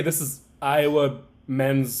like, hey, this is Iowa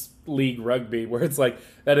men's league rugby, where it's like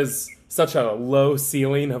that is such a low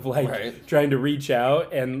ceiling of like trying to reach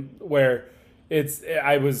out, and where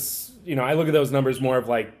I look at those numbers more of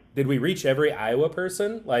like, did we reach every Iowa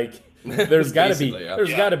person? Like, there's got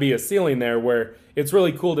to be a ceiling there where it's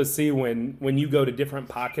really cool to see when you go to different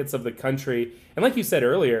pockets of the country. And like you said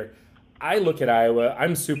earlier, I look at Iowa,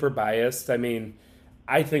 I'm super biased. I mean,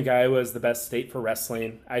 I think Iowa is the best state for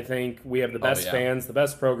wrestling. I think we have the best fans, the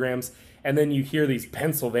best programs. And then you hear these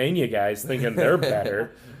Pennsylvania guys thinking they're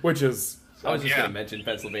better, which is... I was just going to mention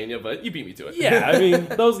Pennsylvania, but you beat me to it. Yeah, I mean,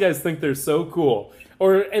 those guys think they're so cool.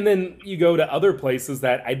 And then you go to other places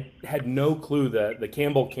that I had no clue, the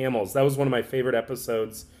Campbell Camels. That was one of my favorite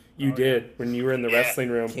episodes you did when you were in the wrestling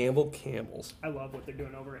room. Campbell Camels. I love what they're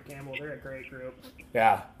doing over at Campbell. They're a great group.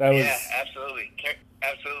 Yeah, that was... Yeah, absolutely.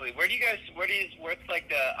 Absolutely. Where's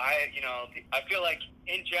like I feel like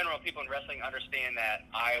in general people in wrestling understand that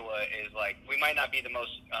Iowa is like, we might not be the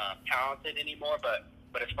most talented anymore, but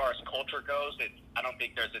as far as culture goes, I don't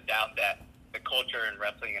think there's a doubt that the culture in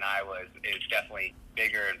wrestling in Iowa is definitely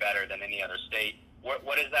bigger and better than any other state.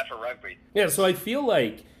 What is that for rugby? Yeah, so I feel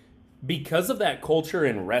like because of that culture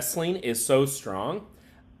in wrestling is so strong,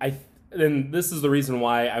 and this is the reason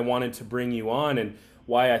why I wanted to bring you on and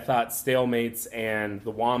why I thought Stalemates and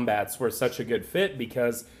the Wombats were such a good fit,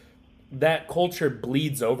 because that culture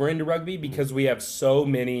bleeds over into rugby because we have so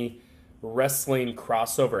many wrestling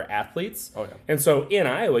crossover athletes. Oh, yeah. And so in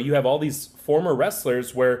Iowa, you have all these former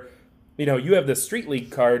wrestlers where, you have this street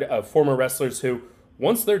league card of former wrestlers who,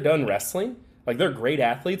 once they're done wrestling, like they're great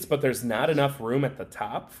athletes, but there's not enough room at the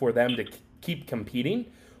top for them to keep competing.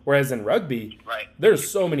 Whereas in rugby, there's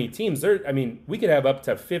so many teams. We could have up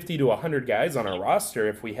to 50 to 100 guys on our roster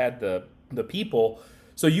if we had the people.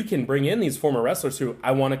 So you can bring in these former wrestlers who,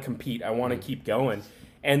 I want to compete, I want to keep going.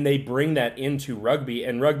 And they bring that into rugby.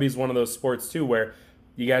 And rugby is one of those sports, too, where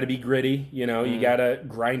you got to be gritty, you got to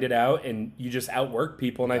grind it out, and you just outwork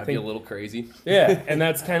people. And I think be a little crazy. Yeah, and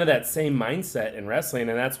that's kind of that same mindset in wrestling.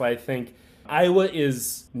 And that's why I think Iowa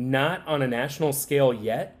is not on a national scale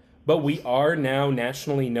yet, but we are now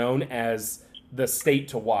nationally known as the state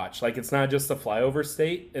to watch. Like, it's not just a flyover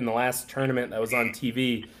state. In the last tournament that was on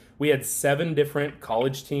TV, we had 7 different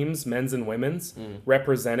college teams, men's and women's,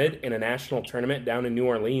 represented in a national tournament down in New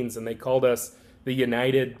Orleans, and they called us the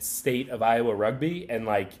United State of Iowa Rugby, and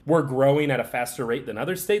like we're growing at a faster rate than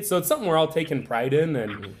other states. So it's something we're all taking pride in,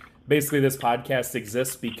 and basically this podcast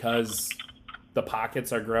exists because the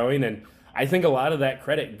pockets are growing, and I think a lot of that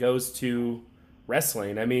credit goes to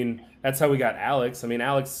wrestling. I mean, that's how we got Alex. I mean,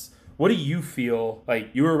 Alex, what do you feel like?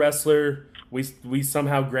 You were a wrestler. We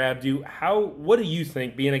somehow grabbed you. What do you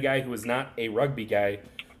think, being a guy who was not a rugby guy,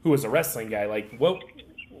 who was a wrestling guy? Like,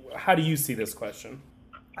 how do you see this question?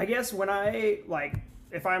 I guess when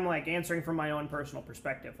if I'm like answering from my own personal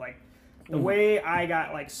perspective, like the way I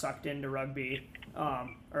got like sucked into rugby,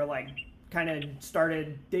 or like kind of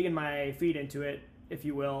started digging my feet into it, if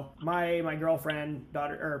you will. My girlfriend,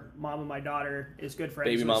 mom of my daughter, is good friends.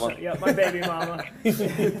 Baby mama. My baby mama is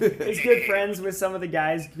good friends with some of the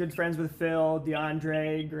guys. Good friends with Phil,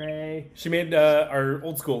 DeAndre, Gray. She made our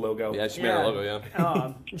old school logo. Yeah, she made our logo.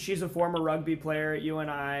 Yeah. She's a former rugby player at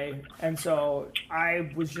UNI, and so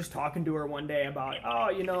I was just talking to her one day about,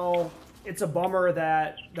 it's a bummer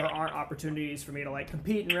that there aren't opportunities for me to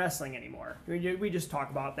compete in wrestling anymore. We just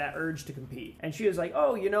talk about that urge to compete. And she was like,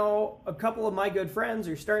 a couple of my good friends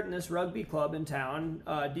are starting this rugby club in town.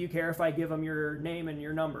 Do you care if I give them your name and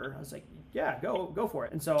your number? I was like, yeah, go for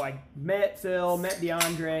it. And so I met Phil, met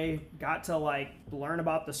DeAndre, got to learn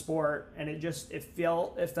about the sport, and it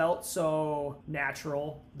felt so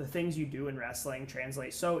natural. The things you do in wrestling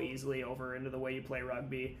translate so easily over into the way you play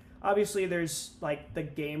rugby. Obviously, there's the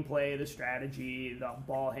gameplay, the strategy, the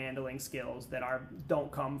ball handling skills that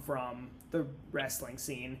don't come from the wrestling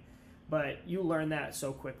scene, but you learn that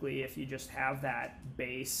so quickly if you just have that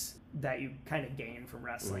base that you kind of gain from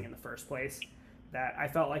wrestling in the first place. That I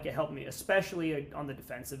felt like it helped me, especially on the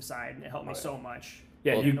defensive side, and it helped me so much.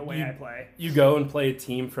 Yeah, in the way I play. You go and play a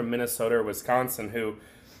team from Minnesota or Wisconsin who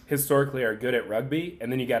historically are good at rugby,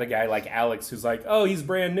 and then you got a guy like Alex who's he's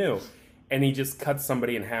brand new. And he just cuts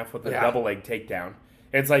somebody in half with a double leg takedown.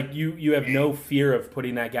 It's you have no fear of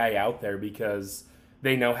putting that guy out there because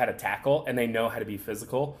they know how to tackle and they know how to be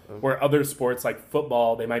physical. Where other sports like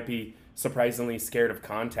football, they might be surprisingly scared of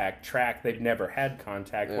contact. Track, they've never had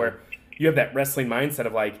contact. Where you have that wrestling mindset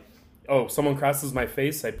of someone crosses my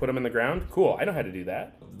face, I put him in the ground. Cool, I know how to do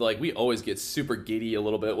that. We always get super giddy a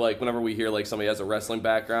little bit. Whenever we hear somebody has a wrestling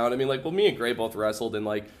background. I mean, me and Gray both wrestled and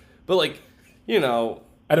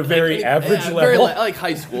at a very average level. Very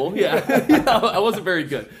high school, yeah. I wasn't very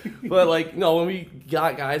good. But, when we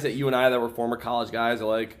got guys at UNI that were former college guys,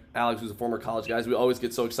 or Alex who's a former college guy, we always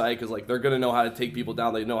get so excited because, they're going to know how to take people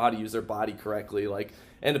down. They know how to use their body correctly,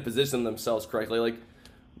 and to position themselves correctly.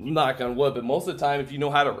 Knock on wood, but most of the time, if you know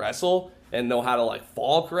how to wrestle and know how to,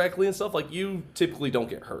 fall correctly and stuff, you typically don't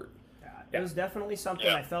get hurt. Yeah, it was definitely something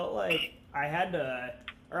I felt like I had to...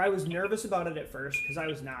 Or I was nervous about it at first because I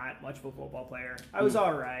was not much of a football player. I was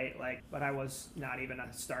all right, but I was not even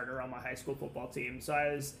a starter on my high school football team. So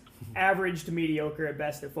I was average to mediocre at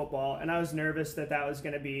best at football, and I was nervous that was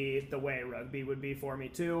going to be the way rugby would be for me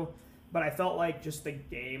too. But I felt like just the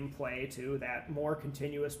gameplay too, that more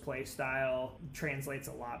continuous play style translates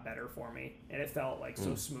a lot better for me. And it felt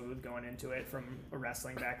so smooth going into it from a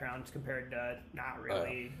wrestling background compared to not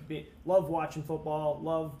really. Love watching football,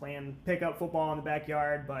 love playing pickup football in the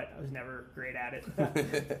backyard, but I was never great at it.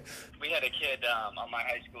 We had a kid on my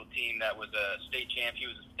high school team that was a state champ. He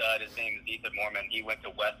was a stud. His name is Ethan Mormon. He went to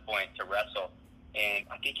West Point to wrestle. And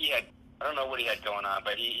I think I don't know what he had going on,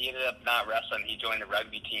 but he ended up not wrestling. He joined the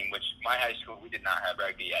rugby team, which my high school, we did not have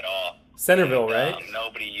rugby at all. Centerville, right?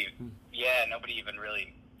 Nobody even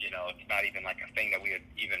really, it's not even a thing that we would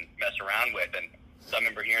even mess around with. And so I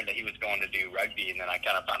remember hearing that he was going to do rugby, and then I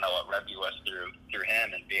kind of found out what rugby was through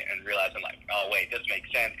him and realizing, oh, wait, this makes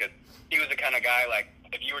sense, because he was the kind of guy,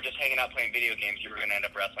 if you were just hanging out playing video games, you were going to end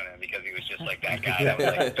up wrestling him because he was just that guy that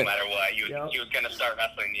was no matter what, he was going to start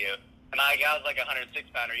wrestling you. And I was a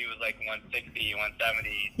 106-pounder. He was 160,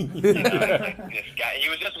 170. This guy. He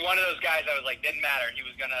was just one of those guys that was didn't matter. He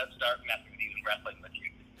was going to start messing with you and wrestling with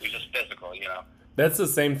you. He was just physical, That's the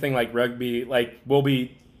same thing like rugby. We'll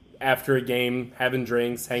be after a game having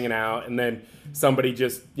drinks, hanging out, and then somebody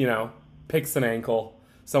just, picks an ankle.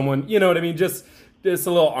 Someone, you know what I mean? Just a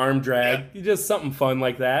little arm drag. Yeah. Just something fun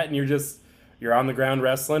like that, and you're on the ground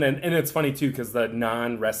wrestling. And it's funny, too, because the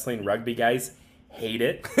non-wrestling rugby guys hate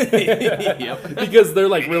it because they're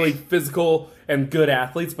really physical and good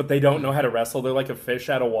athletes, but they don't know how to wrestle. They're like a fish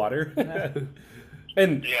out of water.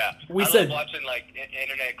 And we love watching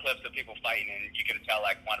internet clips of people fighting, and you can tell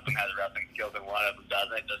one of them has wrestling skills and one of them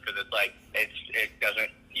doesn't, just because it doesn't.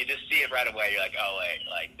 You just see it right away. You're oh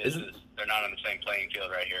wait, they're not on the same playing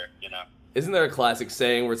field right here. Isn't there a classic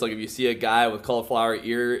saying where it's if you see a guy with cauliflower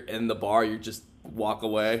ear in the bar, you're just walk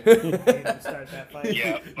away. Start that fight.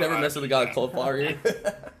 Yeah, never mess with a guy with cauliflower ear.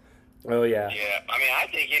 Oh yeah. Yeah, I mean, I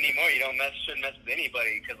think anymore you shouldn't mess with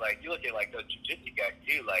anybody, because you look at those jiu-jitsu guys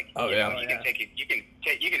too.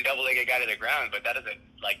 You can double leg a guy to the ground, but that doesn't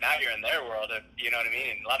now you're in their world. You know what I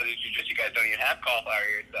mean? And a lot of these jiu-jitsu guys don't even have cauliflower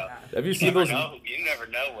ears. So have you seen those? You never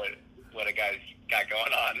know what a guy's got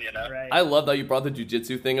going on. Right. I love that you brought the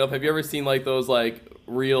jiu-jitsu thing up. Have you ever seen those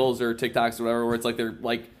reels or TikToks or whatever, where it's they're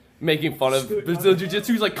making fun of the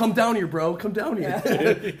jiu-jitsu? He's come down here, bro. Come down here.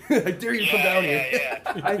 I dare you to come down here.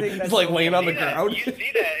 I think that's he's laying on the ground. You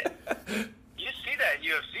see that in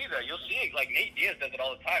UFC, though. You'll see see like Nate Diaz does it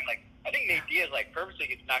all the time. Like I think Nate Diaz like purposely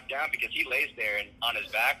gets knocked down because he lays there and on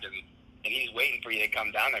his back and he's waiting for you to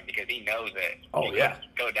come down there because he knows that. Oh yeah.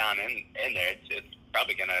 Go down in there. It's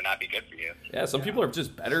probably gonna not be good for you. Yeah, some people are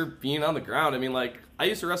just better being on the ground. I mean, like I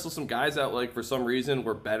used to wrestle some guys that like for some reason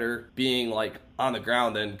were better being like on the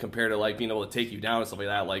ground than compared to like being able to take you down and stuff like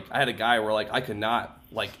that. Like I had a guy where like I could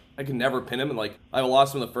never pin him, and like I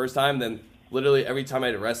lost him the first time. Then literally every time I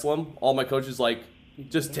had to wrestle him, all my coaches like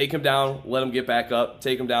just take him down, let him get back up,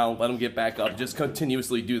 take him down, let him get back up, just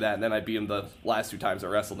continuously do that, and then I beat him the last 2 times I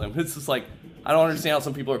wrestled him. It's just like I don't understand how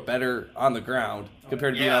some people are better on the ground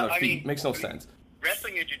compared to being on their feet. Makes no sense.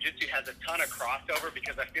 Wrestling and jiu-jitsu has a ton of crossover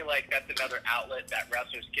because I feel like that's another outlet that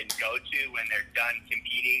wrestlers can go to when they're done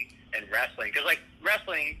competing and wrestling. Because like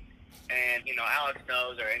wrestling, and you know Alex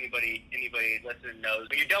knows or anybody listening knows,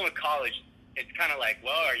 when you're done with college, it's kind of like,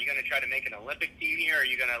 well, are you going to try to make an Olympic team here? Or are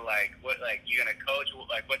you going to you going to coach?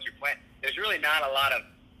 Like, what's your plan? There's really not a lot of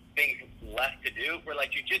things left to do. Where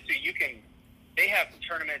like jiu-jitsu, they have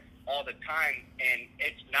tournaments all the time, and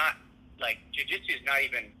it's not like jiu-jitsu is not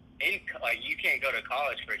even. You can't go to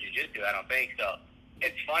college for jiu-jitsu, I don't think so.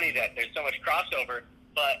 It's funny that there's so much crossover,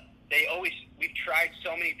 but we've tried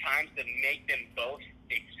so many times to make them both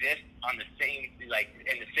exist on the same, like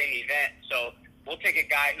in the same event. So we'll take a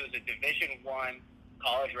guy who's a Division I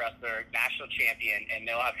college wrestler, national champion, and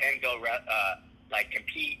they'll have him go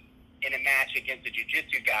compete in a match against a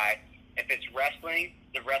jiu-jitsu guy. If it's wrestling,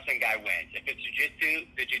 the wrestling guy wins. If it's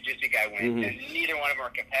jiu-jitsu, the jiu-jitsu guy wins. And neither one of them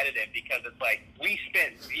are competitive because it's like we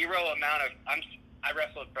spent I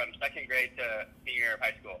wrestled from second grade to senior year of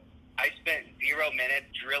high school. I spent 0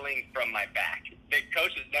 minutes drilling from my back. The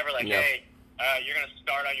coach is never like, hey, you're going to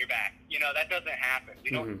start on your back. You know, that doesn't happen.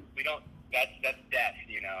 We don't, that's death,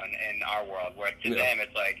 you know, in our world. Where to them,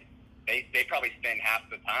 it's like they probably spend half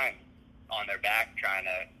the time on their back trying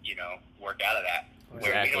to, you know, work out of that. Exactly.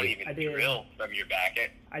 Where we don't even drill from your back.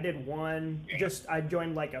 I did one. I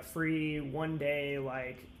joined like a free 1-day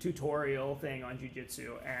like tutorial thing on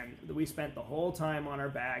jiu-jitsu, and we spent the whole time on our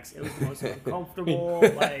backs. It was the most uncomfortable.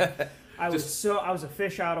 Like I was a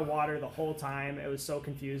fish out of water the whole time. It was so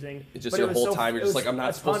confusing. It's just your whole time. You're just like, I'm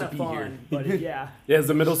not supposed to be here. But yeah. Yeah, as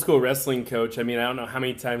a middle school wrestling coach, I mean, I don't know how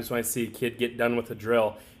many times when I see a kid get done with a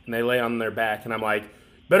drill and they lay on their back, and I'm like,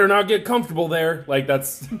 better not get comfortable there. Like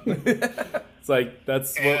that's. It's like,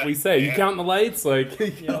 that's what we say. You count the lights? Like,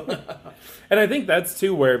 and I think that's,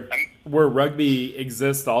 too, where rugby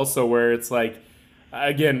exists also, where it's like,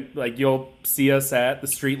 again, like you'll see us at the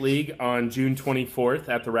Street League on June 24th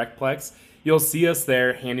at the Recplex. You'll see us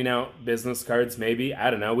there handing out business cards maybe.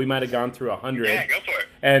 I don't know. We might have gone through 100. Yeah, go for it.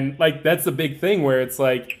 And, like, that's the big thing where it's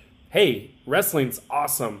like, hey, wrestling's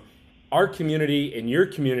awesome. Our community and your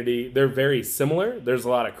community, they're very similar. There's a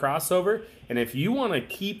lot of crossover. And if you want to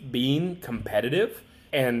keep being competitive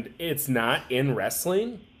and it's not in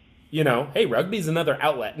wrestling, you know, hey, rugby's another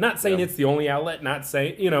outlet. Not saying it's the only outlet, not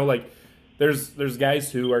saying, you know, like there's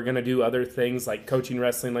guys who are going to do other things like coaching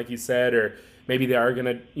wrestling, like you said, or maybe they are going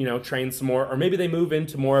to, you know, train some more, or maybe they move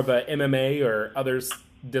into more of a MMA or other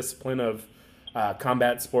discipline of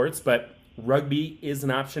combat sports. But rugby is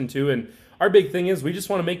an option too. And our big thing is we just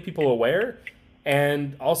want to make people aware,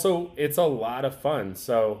 and also it's a lot of fun.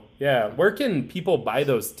 So yeah, where can people buy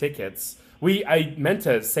those tickets? I meant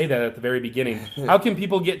to say that at the very beginning. How can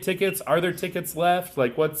people get tickets? Are there tickets left?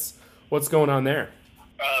 Like what's going on there?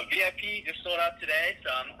 VIP just sold out today, so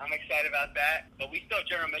I'm excited about that. But we still have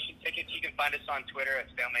general admission tickets. You can find us on Twitter at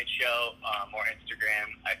Stalemates Show or Instagram,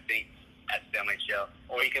 I think, at Stalemates Show.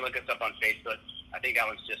 Or you can look us up on Facebook. I think that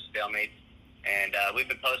one's just Stalemates. And we've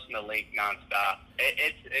been posting the link nonstop.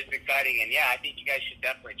 It's exciting, and yeah, I think you guys should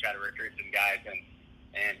definitely try to recruit some guys.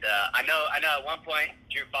 And I know at one point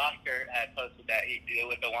Drew Foster had posted that he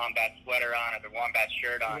with the Wombat sweater on or the Wombat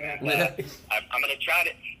shirt on. Yeah. And I'm gonna try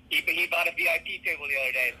to. He bought a VIP table the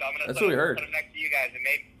other day, so I'm gonna put him next to you guys, and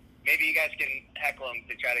maybe you guys can heckle him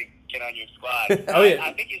to try to get on your squad. Oh yeah.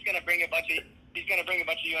 I think he's gonna bring a bunch of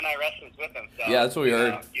UNI wrestlers with him. So, yeah, that's what we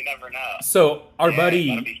heard. You never know. So our that'll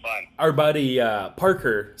be fun. buddy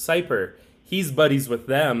Parker Siper, he's buddies with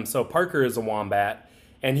them. So Parker is a Wombat,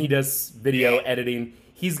 and he does video editing.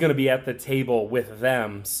 He's going to be at the table with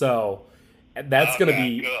them. So that's going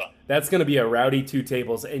to be a rowdy 2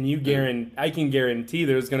 tables, and I can guarantee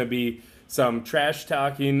there's going to be some trash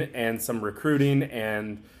talking and some recruiting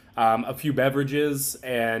and a few beverages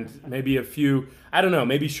and maybe a few, I don't know,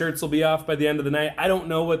 maybe shirts will be off by the end of the night. I don't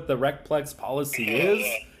know what the Recplex policy is.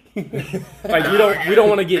 Like we don't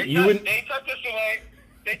want to get you in. They tucked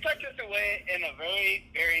us away in a very,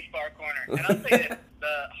 very far corner. And I'll say this,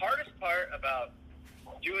 the hardest part about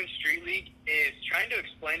doing Street League is trying to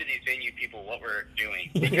explain to these venue people what we're doing,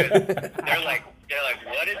 because they're like,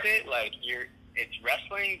 what is it? Like, it's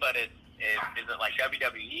wrestling, but is it like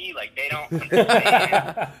WWE? Like, they don't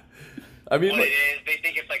understand I mean, what it is. They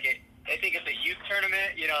think it's like they think it's a youth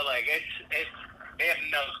tournament. You know, like it's they have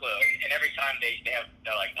no clue. And every time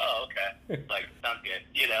they're like, oh, okay, like sounds good.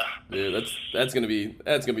 You know. Dude, that's gonna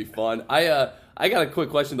be fun. I got a quick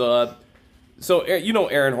question though. So you know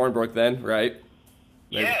Aaron Hornbrook then, right?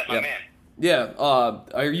 Yeah, my man. Yeah.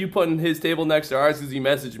 Are you putting his table next to ours? Because he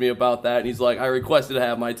messaged me about that, and he's like, I requested to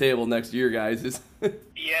have my table next to your guys'.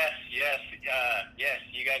 Yes.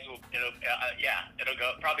 You guys will.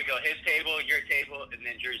 It'll probably go his table, your table, and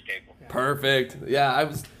then Drew's table. Perfect. Yeah, I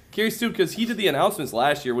was curious too because he did the announcements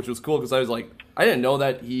last year, which was cool because I was like, I didn't know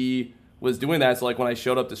that he was doing that. So like when I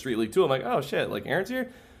showed up to Street League 2, I'm like, oh shit, like Aaron's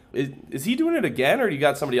here. Is he doing it again, or do you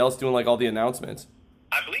got somebody else doing like all the announcements?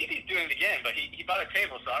 I believe he's doing it again, but he bought a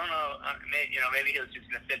table, so I don't know. Maybe he was just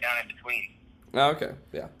gonna sit down in between. Oh, okay,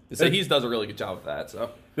 yeah. So he does a really good job with that.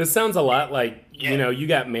 So this sounds a lot like you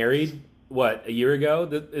got married a year ago.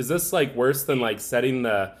 Is this like worse than like setting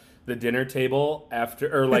the dinner table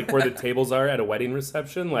after, or like where the tables are at a wedding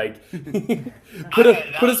reception? Like put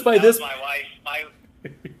us by this.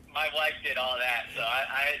 My wife did all that, so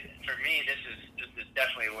for me this is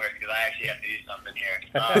definitely worse because I actually have to do something here.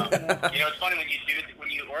 It's funny when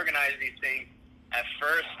you organize these things. At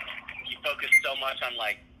first, you focus so much on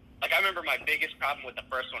like I remember my biggest problem with the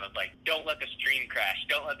first one was like, don't let the stream crash.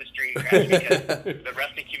 Don't let the stream crash because the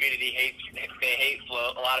wrestling community hates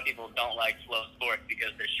flow. A lot of people don't like flow sports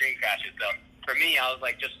because they're stream crashes. So for me, I was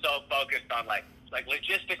like just so focused on like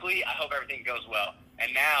logistically, I hope everything goes well.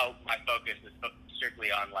 And now my focus is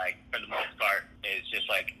strictly on like, for the most part, is just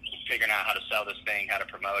like figuring out how to sell this thing, how to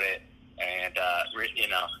promote it, and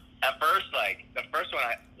at first the first one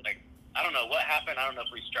I don't know what happened. I don't know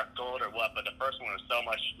if we struck gold or what, but the first one was so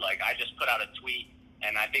much like I just put out a tweet,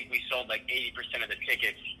 and I think we sold like 80% of the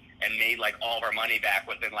tickets and made like all of our money back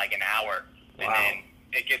within like an hour. Wow. And then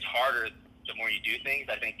it gets harder the more you do things,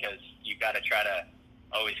 I think, because you got to try to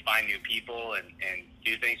always find new people and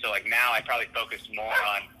do things. So like now I probably focus more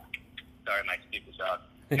on. Sorry, my stupid dog.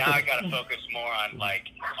 Now I got to focus more on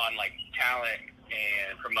like talent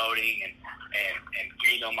and promoting and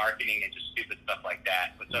email marketing and just stupid stuff like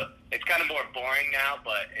that. But so it's kind of more boring now,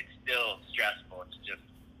 but it's still stressful. It's just,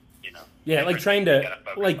 Yeah, like trying to,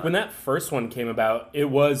 like when that first one came about, it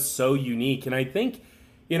was so unique. And I think,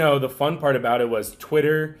 the fun part about it was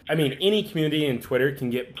Twitter. I mean, any community in Twitter can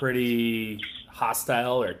get pretty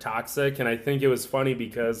hostile or toxic. And I think it was funny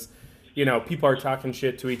because, people are talking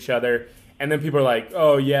shit to each other. And then people are like,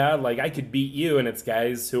 oh, yeah, like I could beat you. And it's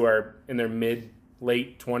guys who are in their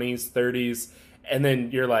late 20s, 30s. And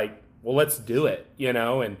then you're like, well, let's do it,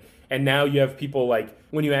 And now you have people like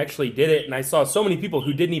when you actually did it. And I saw so many people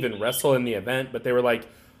who didn't even wrestle in the event, but they were like,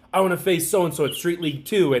 I want to face so-and-so at Street League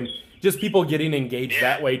 2. And just people getting engaged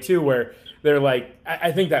that way too, where they're like,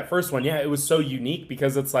 I think that first one, it was so unique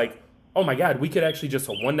because it's like, oh my God, we could actually just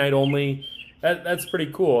a one night only. That's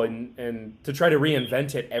pretty cool, and to try to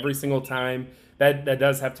reinvent it every single time, that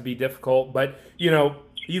does have to be difficult. But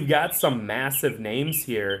you've got some massive names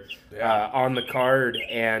here on the card,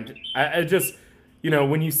 and I just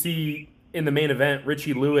when you see in the main event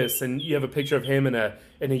Richie Lewis, and you have a picture of him in a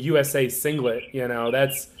USA singlet,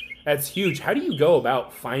 that's huge. How do you go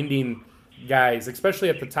about finding guys, especially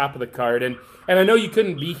at the top of the card? And I know you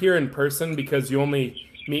couldn't be here in person because you only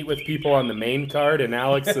meet with people on the main card, and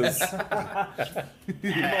Alex is I'm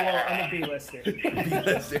a B-lister.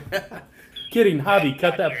 Kidding, hobby,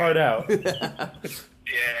 cut that part out. Yeah.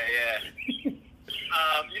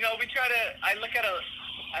 We try to. I look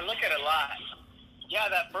at a lot. Yeah,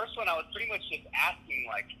 that first one I was pretty much just asking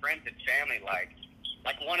like friends and family, like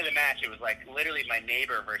one of the match, it was like literally my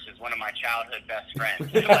neighbor versus one of my childhood best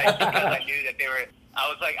friends. Like because I knew that they were.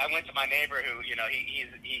 I went to my neighbor who,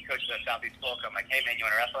 he coaches at Southeast Polka. I'm like, hey man, you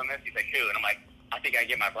want to wrestle on this? He's like, who? And I'm like, I think I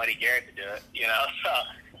can get my buddy Garrett to do it, So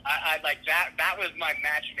I like that. That was my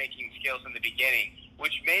matchmaking skills in the beginning,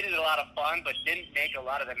 which made it a lot of fun, but didn't make a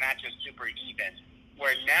lot of the matches super even.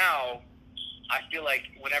 Where now, I feel like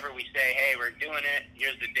whenever we say, hey, we're doing it,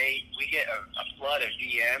 here's the date, we get a flood of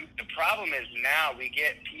DMs. The problem is now we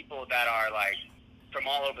get people that are like from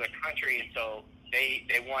all over the country, and so they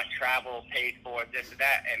want travel paid for, this and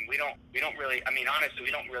that, and we don't really, honestly,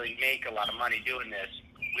 we don't really make a lot of money doing this.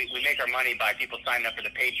 We make our money by people signing up for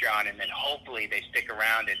the Patreon, and then hopefully they stick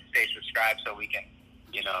around and stay subscribed so we can,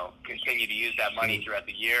 continue to use that money throughout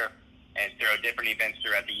the year and throw different events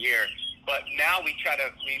throughout the year. But now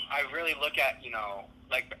I really look at,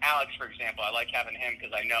 like Alex, for example, I like having him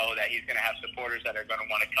because I know that he's going to have supporters that are going to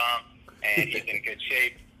want to come, and he's in good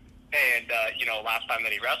shape. And, last time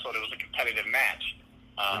that he wrestled, it was a competitive match.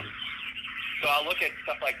 So I'll look at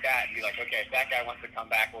stuff like that and be like, okay, if that guy wants to come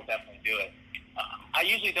back, we'll definitely do it. I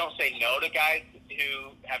usually don't say no to guys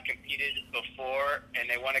who have competed before and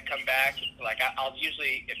they want to come back. Like I'll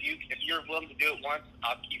usually, if you're willing to do it once,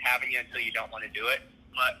 I'll keep having you until you don't want to do it.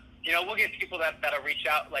 But we'll get people that'll reach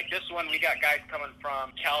out. Like this one, we got guys coming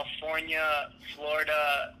from California,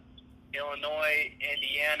 Florida, Illinois,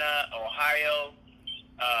 Indiana, Ohio,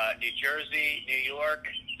 New Jersey, New York.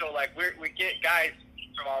 So like we get guys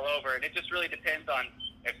from all over, and it just really depends on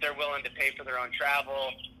if they're willing to pay for their own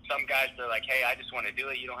travel. Some guys are like, hey, I just want to do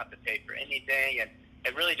it. You don't have to pay for anything. And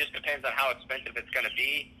it really just depends on how expensive it's going to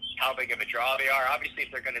be, how big of a draw they are. Obviously,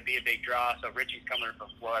 if they're going to be a big draw, so Richie's coming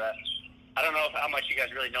from Florida. I don't know how much you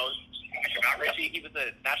guys really know about Richie. He was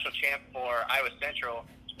a national champ for Iowa Central.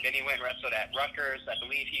 Then he went and wrestled at Rutgers. I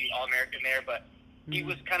believe he All-American there. But he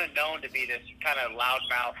was kind of known to be this kind of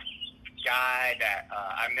loudmouth guy that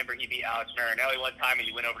I remember he beat Alex Marinelli one time, and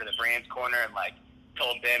he went over to the Brands corner and like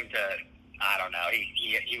told them to, I don't know,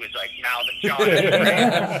 he was like now the John.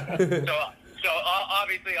 so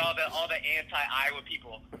obviously all the anti-Iowa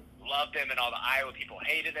people loved him and all the Iowa people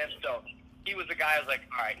hated him. So he was the guy who was like,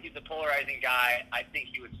 all right, he's a polarizing guy. I think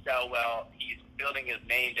he would sell well. He's building his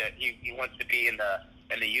name to he wants to be in the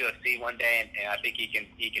UFC one day, and I think he can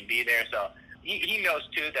be there. So he knows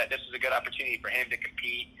too that this is a good opportunity for him to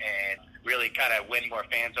compete and really kind of win more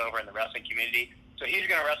fans over in the wrestling community. So he's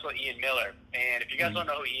going to wrestle Ian Miller. And if you guys don't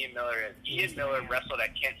know who Ian Miller is, Ian Miller wrestled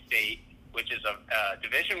at Kent State, which is a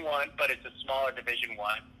Division I, but it's a smaller Division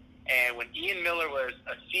I. And when Ian Miller was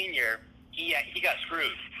a senior, he got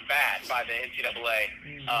screwed bad by the NCAA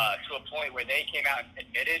to a point where they came out and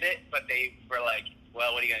admitted it, but they were like,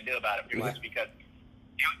 well, what are you going to do about it pretty much? Because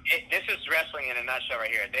this is wrestling in a nutshell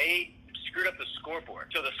right here. They screwed up the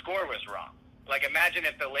scoreboard, so the score was wrong. Like, imagine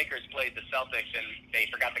if the Lakers played the Celtics and they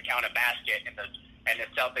forgot to count a basket and the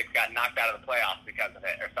Celtics got knocked out of the playoffs because of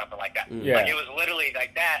it or something like that. Yeah. Like, it was literally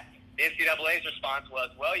like that. The NCAA's response was,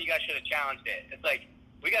 well, you guys should have challenged it. It's like,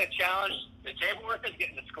 we got to challenge the table workers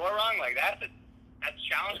getting the score wrong? Like, that's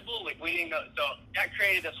challengeable? Like, we didn't know. So that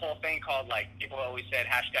created this whole thing called, like, people always said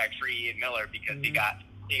hashtag free Ian Miller because he got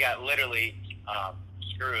literally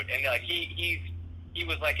screwed. And, like, he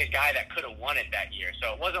was like a guy that could have won it that year.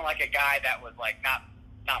 So it wasn't like a guy that was like not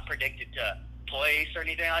predicted to place or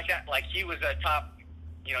anything like that. Like he was a top,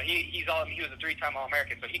 he was a 3-time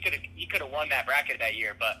All-American, so he could have won that bracket that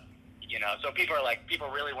year. But so people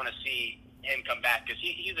really want to see him come back because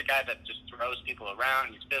he's a guy that just throws people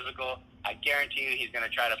around. He's physical. I guarantee you he's gonna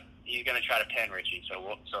try to pin Richie.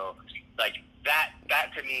 So like that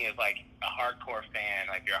to me is like a hardcore fan.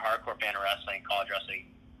 Like you're a hardcore fan of wrestling, college wrestling.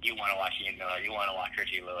 You want to watch Ian Miller. You want to watch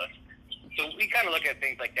Richie Lewis. So we kind of look at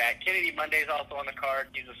things like that. Kennedy Monday's also on the card.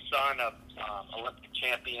 He's a son of Olympic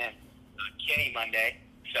champion Kenny Monday.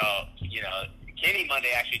 So, Kenny Monday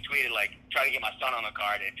actually tweeted, like, try to get my son on the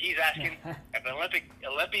card. If he's asking, if an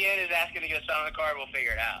Olympian is asking to get a son on the card, we'll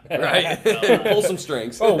figure it out. Right. So, pull some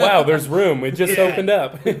strings. Oh, wow, there's room. It just opened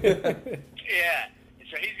up. Yeah.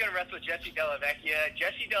 So he's going to wrestle Jesse Della Vecchia.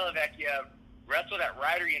 Jesse Della Vecchia wrestled at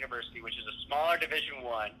Rider University, which is a smaller Division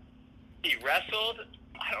I. He wrestled,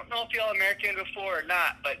 I don't know if he All-American before or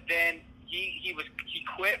not, but then he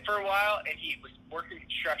quit for a while and he was working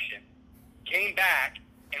construction, came back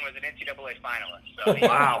and was an NCAA finalist. So he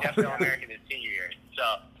was definitely All-American his senior year.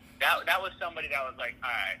 So that was somebody that was like, all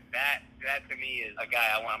right, that to me is a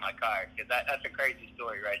guy I want on my card because that's a crazy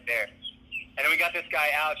story right there. And then we got this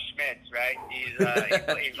guy Alex Schmitz, right? He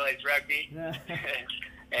plays rugby.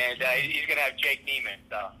 And he's going to have Jake Neiman.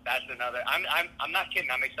 So that's another. I'm not kidding.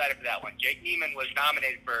 I'm excited for that one. Jake Neiman was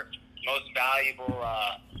nominated for most valuable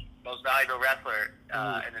wrestler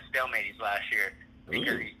in the Stalemates last year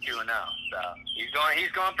because he's 2-0. So he's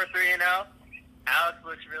going for 3-0. Alex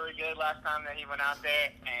looks really good last time that he went out there,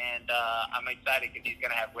 and I'm excited because he's going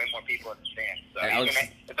to have way more people in the stands. So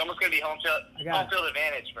it's almost going to be home field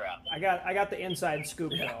advantage for Alex. I got the inside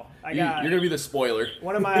scoop though. You're going to be the spoiler.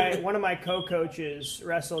 One of my co-coaches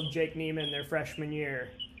wrestled Jake Neiman their freshman year,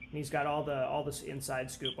 and he's got all the inside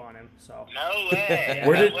scoop on him. So no way.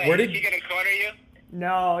 Where did is he going to corner you?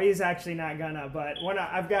 No, he's actually not gonna. But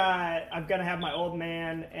I'm gonna have my old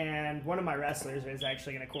man, and one of my wrestlers is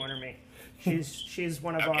actually gonna corner me. She's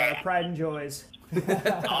one of our pride and joys.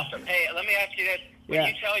 Awesome. Hey, let me ask you this: when Yeah.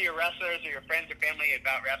 you tell your wrestlers or your friends or family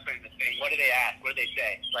about wrestling this thing, what do they ask? What do they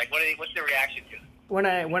say? Like, what's their reaction to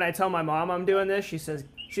it? When I tell my mom I'm doing this, she says,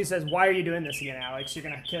 She says, "Why are you doing this again, Alex? You're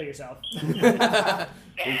gonna kill yourself."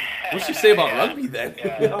 What's she say about rugby then?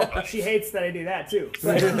 Oh, she hates that I do that too.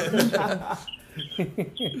 Yeah,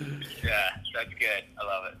 that's good. I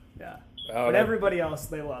love it. Yeah. Oh, But that- everybody else,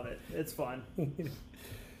 they love it. It's fun.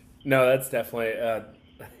 No, that's definitely.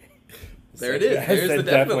 There it is. I There's said the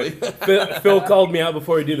definitely. Phil called me out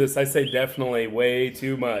before we do this. I say definitely way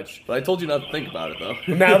too much. But I told you not to think about it, though.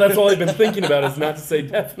 Now that's all I've been thinking about is not to say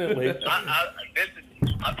definitely.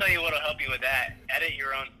 I'll tell you what'll help you with that. Edit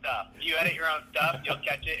your own stuff. If you edit your own stuff, you'll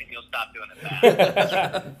catch it and you'll stop doing it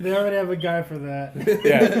fast. They already have a guy for that.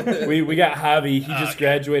 Yeah, we got Javi. He just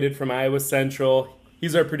graduated from Iowa Central.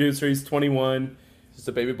 He's our producer. He's 21. Just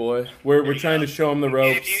a baby boy. We're trying to show him the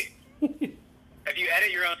ropes. If you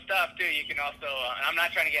edit your own stuff too, you can also. And I'm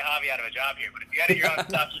not trying to get Javi out of a job here, but if you edit your own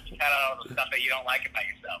stuff, you can cut out all the stuff that you don't like about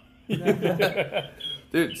yourself.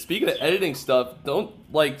 Dude, speaking of editing stuff, so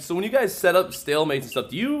when you guys set up Stalemates and stuff,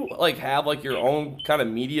 do you have your own kind of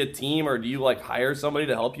media team, or do you hire somebody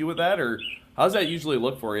to help you with that, or how does that usually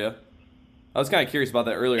look for you? I was kind of curious about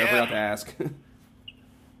that earlier. I forgot to ask.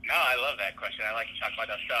 No, I love that question. I like to talk about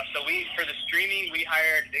that stuff. So for the streaming, we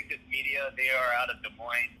hired Victus Media. They are out of Des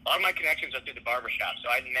Moines. A lot of my connections are through the barbershop. So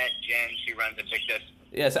I met Jen. She runs Invictus.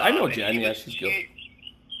 Yes, I know Jen. Yeah, she's good.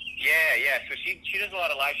 Yeah. So she does a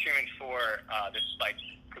lot of live streaming for this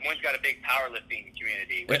Des Moines got a big powerlifting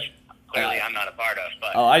community, which clearly I'm not a part of.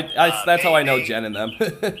 But that's how I know Jen and them.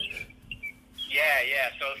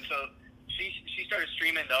 Yeah. So she started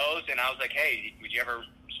streaming those, and I was like, hey, would you ever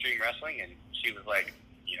stream wrestling? And she was like,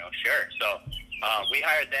 sure. So we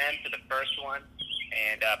hired them for the first one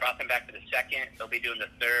and brought them back for the second. They'll be doing the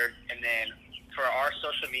third. And then for our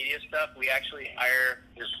social media stuff, we actually hire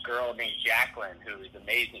this girl named Jacqueline, who is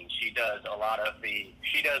amazing. She does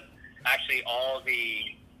actually all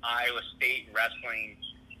the Iowa State wrestling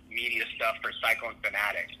media stuff for Cyclone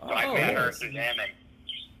Fanatics. So I met her through them, and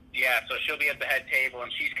so she'll be at the head table,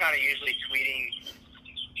 and she's kind of usually tweeting.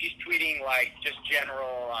 She's tweeting just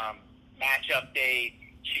general match updates.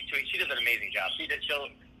 She does an amazing job.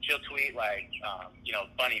 She'll tweet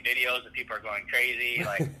funny videos that people are going crazy.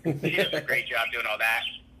 She does a great job doing all that.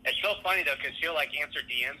 It's so funny though, because she'll answer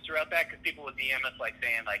DMs throughout that, because people will DM us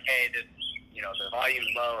saying hey, this the volume's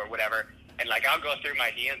low or whatever, and I'll go through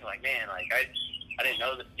my DMs man, I didn't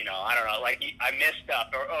know that, I don't know, I missed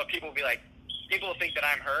stuff, or people will be people will think that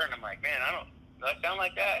I'm her, and I'm man, do I sound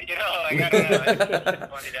like that? I don't know. It's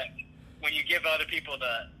funny that when you give other people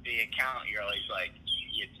the account, you're always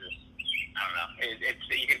it's just, I don't know. It's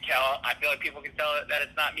you can tell. I feel like people can tell that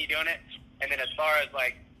it's not me doing it. And then as far as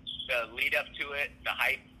the lead up to it, the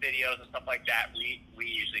hype videos and stuff like that, we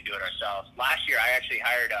usually do it ourselves. Last year, I actually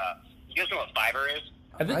hired. You guys know what Fiverr is?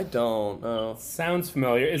 I don't know. Sounds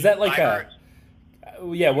familiar. Is that Fiverr,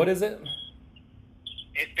 what is it?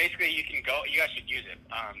 It's basically you guys should use it.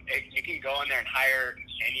 You can go in there and hire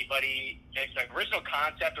anybody. It's the original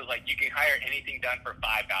concept was you can hire anything done for $5,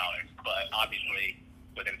 but obviously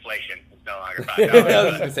with inflation, it's no longer $5. I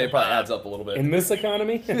was gonna say it probably adds up a little bit. In this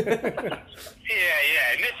economy? Yeah.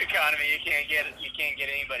 In this economy, you can't get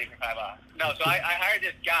anybody for $5. No, so I hired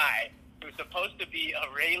this guy who's supposed to be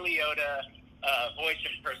a Ray Liotta voice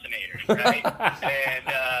impersonator, right? And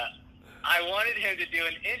I wanted him to do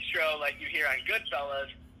an intro like you hear on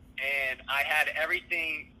Goodfellas, and I had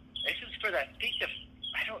everything. This is for I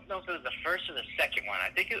don't know if it was the first or the second one.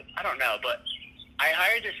 I don't know, but I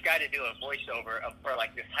hired this guy to do a voiceover for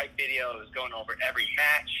this hype video. It was going over every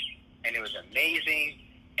match, and it was amazing.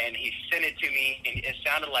 And he sent it to me, and it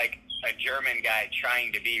sounded like a German guy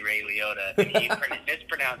trying to be Ray Liotta, and he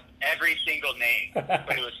mispronounced every single name.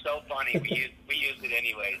 But it was so funny. We used it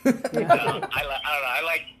anyways. I don't know.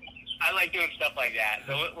 I like doing stuff like that.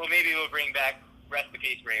 So maybe we'll bring back, rest in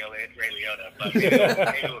peace, Ray Liotta. But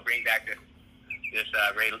maybe we'll bring back this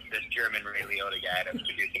German Ray Liotta guy to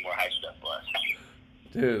do some more hype stuff for us.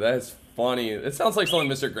 Dude, that's funny. It sounds like something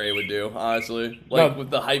Mr. Gray would do, honestly. With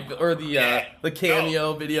the hype or the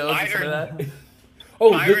cameo videos and stuff like that.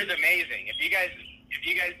 Fiverr's amazing. If you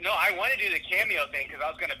guys know, I want to do the cameo thing because I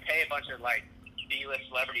was going to pay a bunch of D-list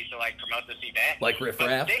celebrities to promote this event. Like Riff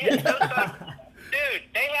Raff. Dude,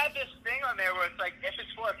 they have this thing on there where it's if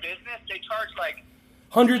it's for a business, they charge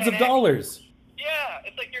hundreds of dollars. Yeah,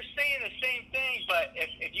 it's you're saying the same thing, but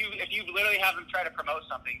if you literally have them try to promote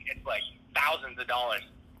something, it's thousands of dollars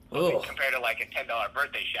compared to a $10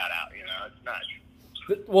 birthday shout out. It's nuts.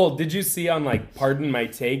 Well, did you see on Pardon My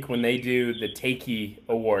Take when they do the Takey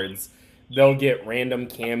Awards, they'll get random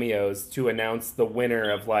cameos to announce the winner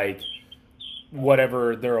of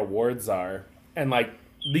whatever their awards are, and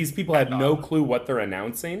these people have no clue what they're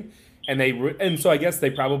announcing, and so I guess they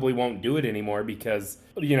probably won't do it anymore because,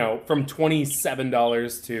 from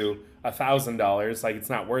 $27 to $1,000, like, it's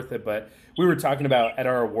not worth it. But we were talking about at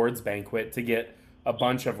our awards banquet to get a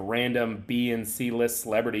bunch of random B and C list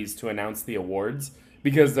celebrities to announce the awards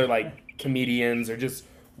because they're like comedians or just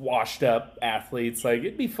washed up athletes. Like,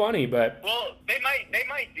 it'd be funny, but well, they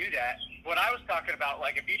might do that. What I was talking about,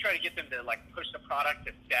 like, if you try to get them to like push the product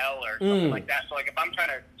to sell or something like that. So like if I'm trying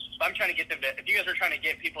to get them to, if you guys are trying to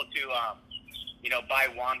get people to buy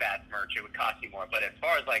Wombats merch, it would cost you more. But as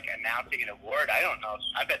far as like announcing an award, I don't know.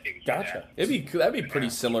 I bet they would do gotcha. that. That'd be pretty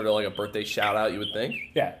similar to like a birthday shout out, you would think.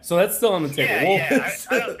 Yeah, so that's still on the table.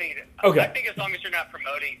 I don't think. Okay. I think as long as you're not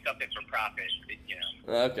promoting something for profit,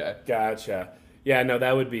 Okay. Gotcha. Yeah, no,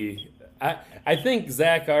 that would be. I think,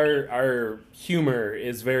 Zach, our humor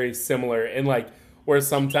is very similar, and like where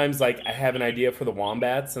sometimes like I have an idea for the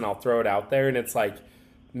Wombats and I'll throw it out there, and it's like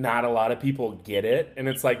not a lot of people get it, and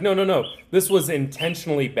it's like no, this was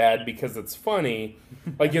intentionally bad because it's funny,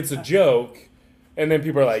 like it's a joke, and then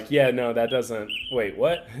people are like, yeah, no, that doesn't. Wait,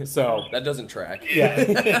 what? So that doesn't track. Yeah.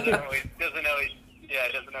 it doesn't always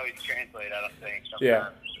translate. I don't think. Sometimes. Yeah.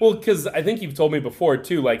 Well, because I think you've told me before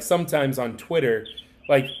too. Like sometimes on Twitter,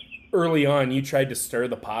 like early on, you tried to stir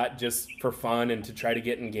the pot just for fun and to try to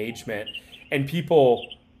get engagement, and people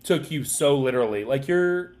took you so literally. Like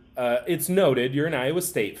it's noted you're an Iowa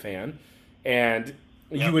State fan, and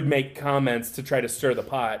you would make comments to try to stir the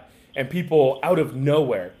pot, and people out of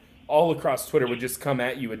nowhere, all across Twitter, would just come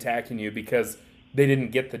at you attacking you because they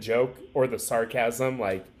didn't get the joke or the sarcasm.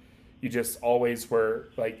 Like you just always were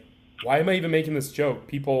like, why am I even making this joke?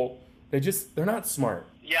 People, they're not smart.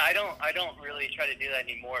 Yeah, I don't really try to do that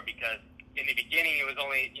anymore because in the beginning it was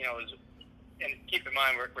only, and keep in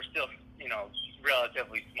mind we're still,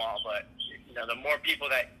 relatively small, but the more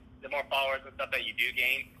followers and stuff that you do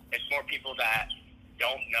gain, it's more people that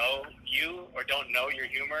don't know you or don't know your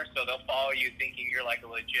humor, so they'll follow you thinking you're like a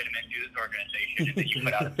legitimate news organization, and then you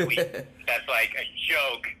put out a tweet that's like a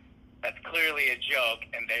joke, that's clearly a joke,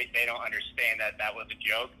 and they don't understand that was a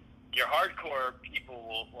joke. Your hardcore people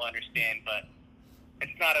will understand, but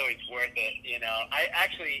it's not always worth it,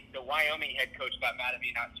 the Wyoming head coach got mad at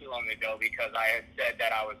me not too long ago because I had said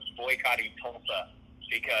that I was boycotting Tulsa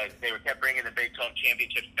because they kept bringing the Big 12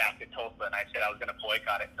 championships back to Tulsa, and I said I was going to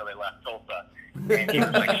boycott it until they left Tulsa. And he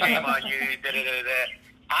was like, shame on you, da-da-da-da.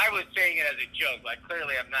 I was saying it as a joke. Like,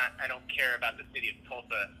 clearly I don't care about the city of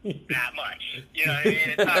Tulsa that much. You know what I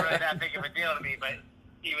mean? It's not really that big of a deal to me, but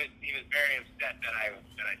he was very upset that I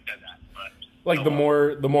said that. But like the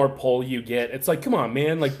more pull you get, it's like, come on,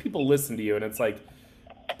 man, like people listen to you, and it's like,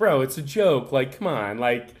 bro, it's a joke. Like, come on,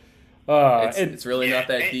 like, it's really not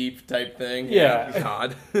that deep type thing. Yeah,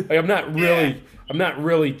 God, like I'm not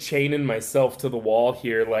really chaining myself to the wall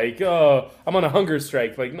here. Like, oh, I'm on a hunger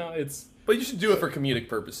strike. Like, no, it's. But you should do it for comedic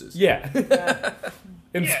purposes. Yeah.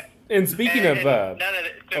 And speaking of, none of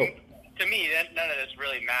it, to me, none of this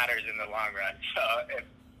really matters in the long run. So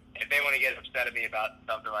if they want to get upset at me about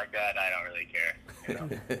something like that, I don't really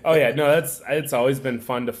care. Oh yeah, no, it's always been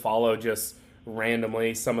fun to follow just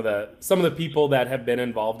randomly some of the people that have been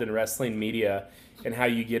involved in wrestling media and how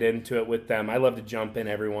you get into it with them. I love to jump in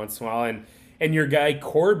every once in a while, and your guy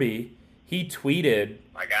Corby, he tweeted.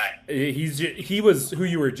 My guy. He was who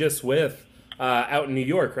you were just with out in New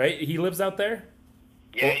York, right? He lives out there.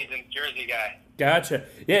 Yeah, he's a Jersey guy. Gotcha.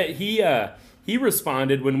 Yeah, he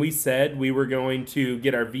responded when we said we were going to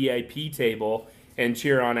get our VIP table and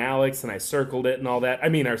cheer on Alex, and I circled it and all that. I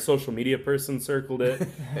mean, our social media person circled it.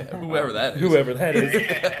 Whoever that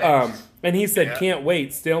is. And he said, can't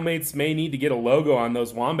wait. Stalemates may need to get a logo on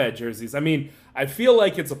those Wombat jerseys. I mean, I feel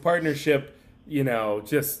like it's a partnership,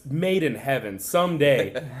 just made in heaven.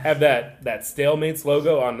 Someday have that Stalemates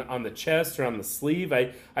logo on the chest or on the sleeve.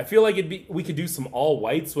 I feel like we could do some all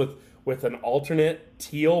whites with an alternate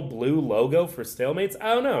teal blue logo for Stalemates.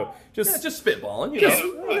 I don't know. Just spitballing.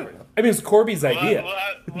 I mean, it's Corby's idea.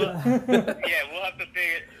 We'll have to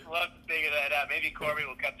figure that out. Maybe Corby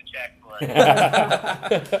will cut the check for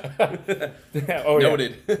it. Oh,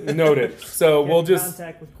 Noted. So we'll just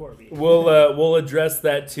contact with Corby. We'll address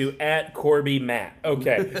that to @CorbyMatt.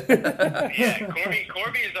 Okay. Yeah,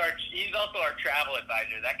 Corby is he's also our travel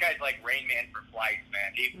advisor. That guy's like Rain Man for flights,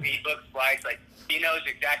 man. He books flights, like he knows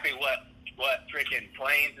exactly what freaking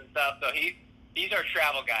planes and stuff. So he's our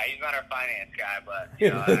travel guy. He's not our finance guy, but if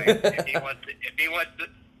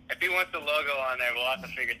he wants the logo on there, we'll have to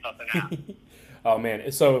figure something out. Oh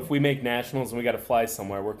man! So if we make nationals and we got to fly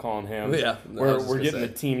somewhere, we're calling him. Yeah, we're getting the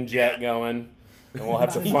team jet going, and we'll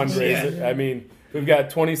have to fundraise it. I mean, we've got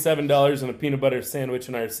 $27 and a peanut butter sandwich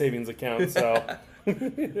in our savings account, so There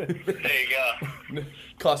you go.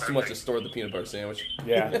 Costs too much to store the peanut butter sandwich.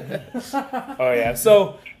 Yeah. Oh, yeah.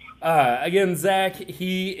 So, again, Zach,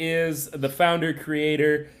 he is the founder,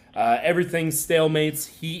 creator, everything Stalemates.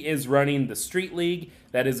 He is running the Street League.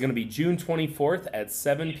 That is going to be June 24th at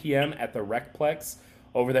 7 p.m. at the Recplex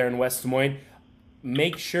over there in West Des Moines.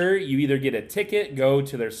 Make sure you either get a ticket, go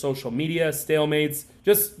to their social media, Stalemates.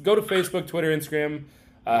 Just go to Facebook, Twitter, Instagram,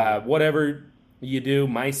 whatever you do,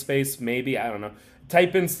 MySpace, maybe, I don't know.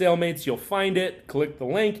 Type in Stalemates, you'll find it. Click the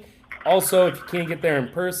link. Also, if you can't get there in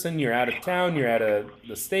person, you're out of town, you're out of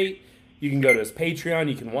the state, you can go to his Patreon,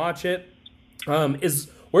 you can watch it.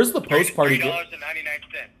 Where's the post party?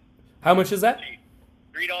 $3.99. How much is that?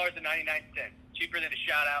 $3.99. Cheaper than a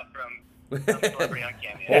shout out from Celebrity on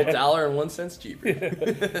Cameo. $1.01 cheaper.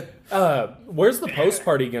 Where's the post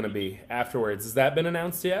party going to be afterwards? Has that been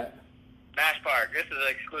announced yet? Smash Park. This is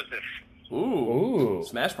exclusive. Ooh.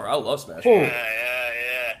 Smash Park. I love Smash Oh. Park.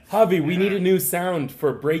 Yeah. Javi, we need a new sound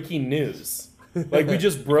for breaking news. Like we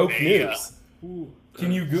just broke There you news.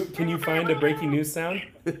 Can you find a breaking news sound?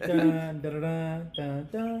 Dun, dun, dun, dun,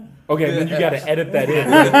 dun. Okay, then you got to edit that in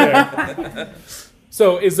right there.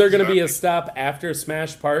 So, is there going to be a stop after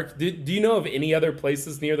Smash Park? Do you know of any other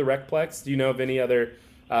places near the Recplex? Do you know of any other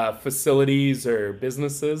facilities or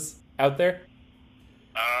businesses out there?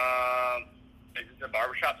 Is this a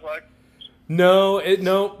barbershop plug? No.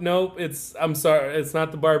 I'm sorry, it's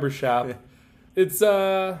not the barbershop. It's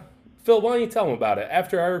Phil. Why don't you tell them about it?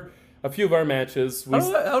 After a few of our matches,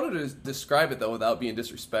 How to describe it though without being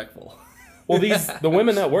disrespectful? well, the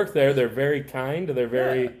women that work there, they're very kind. They're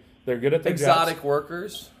good at their Exotic jobs.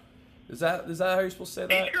 workers. Is that how you're supposed to say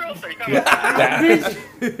that? Beach girls? Are you talking about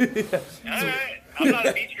That- All right. I'm not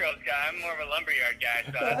a beach girls guy. I'm more of a lumberyard guy.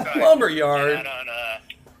 So that's why Lumberyard.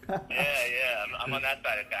 I'm on that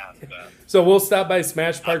side of town. So. So we'll stop by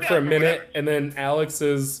Smash Park I'm for a down for minute, whatever. and then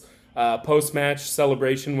Alex's post-match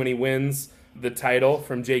celebration when he wins the title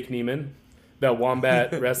from Jake Neiman, the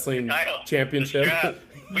Wombat Wrestling Title. Championship. Strap.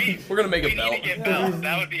 We're gonna make a We belt. need to get belts.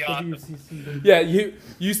 That would be awesome. Yeah, you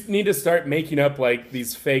need to start making up like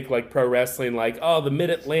these fake like pro wrestling, like the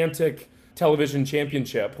Mid-Atlantic Television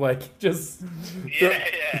Championship, like just Yeah.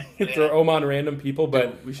 throw them on random people.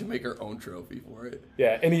 But We should make our own trophy for it.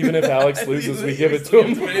 yeah, and even if Alex loses, we give it to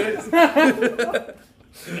him.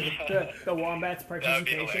 The Wombats That would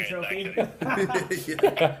be participation hilarious, trophy.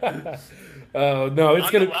 actually. Oh no, it's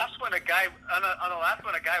On gonna. the last one, a guy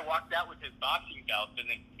walked out with his boxing belt, and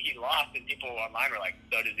then he lost, and people online were like,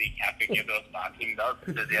 "So does he have to give those boxing belts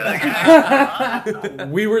to the other guy?"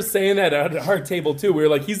 We were saying that at our table too. We were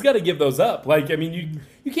like, he's got to give those up. Like, I mean,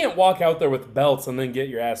 you can't walk out there with belts and then get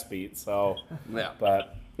your ass beat. So, Yeah.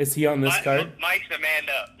 but is he on this card? Mike's the man,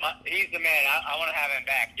 though. He's the man. I want to have him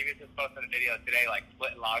back. He was just posting a video today, like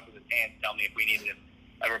splitting logs with his hands, telling me if we needed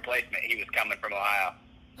a replacement. He was coming from Ohio.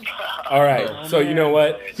 All right. So you know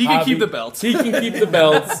what? He can Javi- keep the belts. He can keep the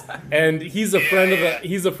belts, and he's a friend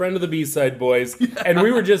of the B-side boys. And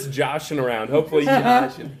we were just joshing around. Hopefully, He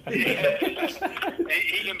can be.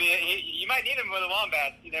 You might need him with the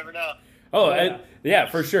Wombats. You never know. yeah,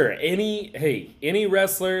 for sure. Any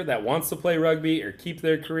wrestler that wants to play rugby or keep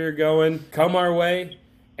their career going, come our way.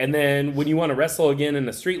 And then when you want to wrestle again in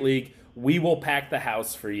the street league, we will pack the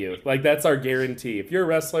house for you. Like that's our guarantee. If you're a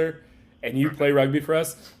wrestler and you play rugby for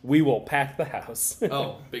us, we will pack the house.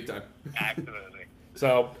 Oh, big time. Absolutely.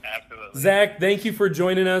 So, Absolutely. Zach, thank you for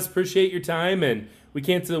joining us. Appreciate your time, and we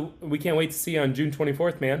can't wait to see you on June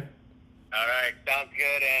 24th, man. All right, sounds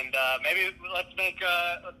good. And maybe let's make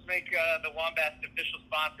the Wombats the official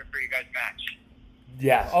sponsor for you guys' match.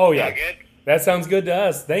 Yeah. Oh yeah. Sound good? That sounds good to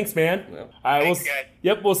us. Thanks, man. Yeah. All right, Thanks, guys.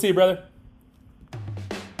 Yep, we'll see you, brother.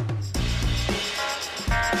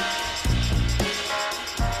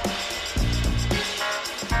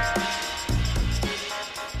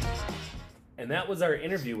 And that was our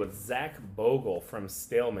interview with Zach Bogle from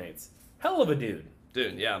Stalemates. Hell of a dude.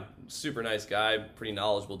 Dude, yeah, super nice guy, pretty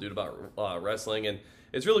knowledgeable dude about wrestling, and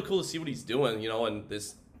it's really cool to see what he's doing, in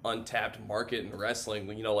this untapped market in wrestling.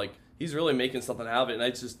 Like he's really making something out of it, and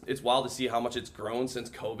it's wild to see how much it's grown since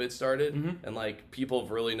COVID started, and like people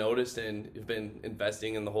have really noticed and have been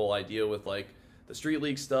investing in the whole idea with like the street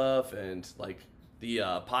league stuff and like the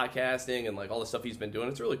podcasting and like all the stuff he's been doing.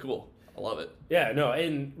 It's really cool. I love it. Yeah, no,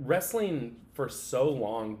 in wrestling for so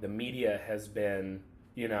long, the media has been,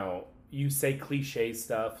 you say cliche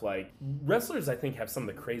stuff like wrestlers, I think, have some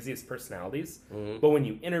of the craziest personalities. But when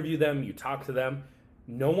you interview them, you talk to them,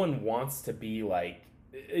 no one wants to be like,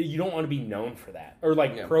 you don't want to be known for that. Or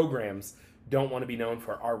like programs don't want to be known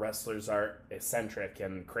for our wrestlers are eccentric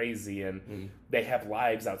and crazy and they have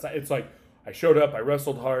lives outside. It's like, I showed up, I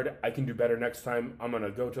wrestled hard, I can do better next time, I'm going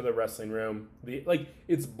to go to the wrestling room.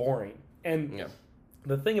 It's boring. And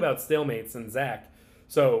the thing about Stalemates and Zach,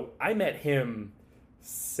 so I met him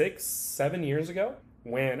 6-7 years ago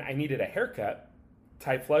when I needed a haircut.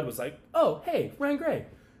 Ty Flood was like, oh, hey, Ryan Gray,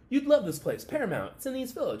 you'd love this place, Paramount. It's in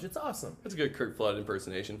East Village. It's awesome. That's a good Kurt Flood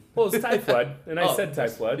impersonation. Well, it's Ty Flood, and I said Ty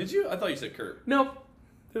Flood. Did you? I thought you said Kurt. No,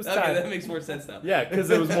 it was Okay, Ty. that makes more sense now. Yeah, because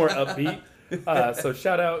it was more upbeat. So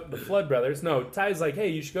shout out the Flood brothers. No, Ty's like, hey,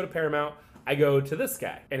 you should go to Paramount. I go to this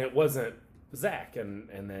guy, and it wasn't Zach. And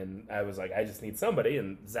then I was like, I just need somebody,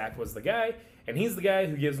 and Zach was the guy, and he's the guy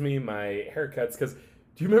who gives me my haircuts. Because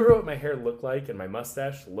do you remember what my hair looked like and my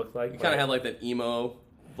mustache looked like? You kind of had like that emo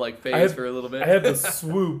phase for a little bit. I had the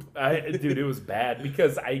swoop. Dude, it was bad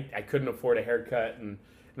because I couldn't afford a haircut, and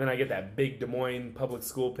then I get that big Des Moines public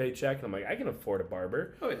school paycheck, and I'm like, I can afford a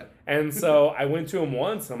barber. Oh, yeah. And so I went to him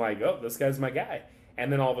once, and I'm like, oh, this guy's my guy.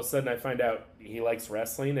 And then all of a sudden I find out he likes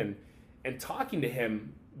wrestling, and talking to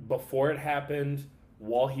him before it happened,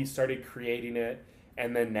 while he started creating it,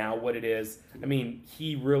 and then now what it is. I mean,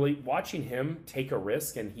 he really, watching him take a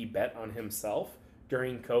risk, and he bet on himself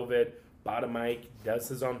during COVID, bought a mic, does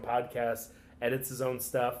his own podcast, edits his own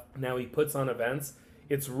stuff. Now he puts on events.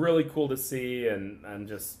 It's really cool to see, and I'm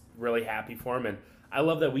just really happy for him. And I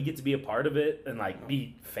love that we get to be a part of it and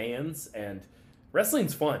be fans. And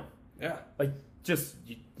wrestling's fun. Yeah. Just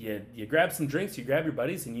you grab some drinks, you grab your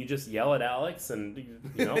buddies, and you just yell at Alex, and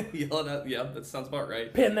Yell at, yeah, that sounds about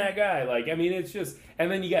right. Pin that guy. It's just.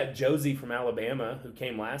 And then you got Josie from Alabama who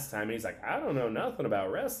came last time, and he's like, I don't know nothing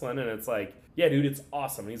about wrestling, and it's like, yeah, dude, it's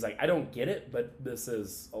awesome. And he's like, I don't get it, but this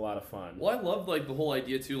is a lot of fun. Well, I love the whole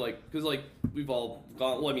idea too, because we've all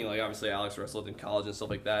gone. Well, I mean, obviously Alex wrestled in college and stuff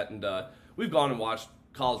like that, and we've gone and watched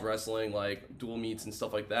college wrestling, dual meets and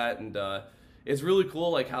stuff like that, and it's really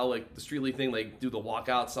cool, how the Street League thing, do the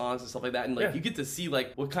walkout songs and stuff like that, and you get to see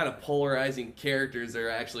what kind of polarizing characters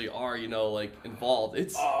there actually are, involved.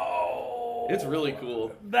 It's really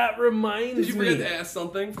cool. That reminds me. Did you forget to ask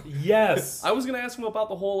something? Yes. I was gonna ask him about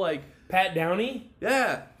the whole Pat Downey?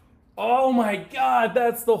 Yeah. Oh my God,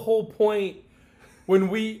 that's the whole point. When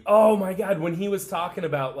he was talking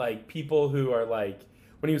about people who are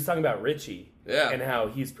when he was talking about Richie, and how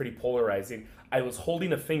he's pretty polarizing. I was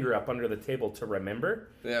holding a finger up under the table to remember,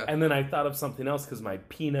 and then I thought of something else because my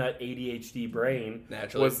peanut ADHD brain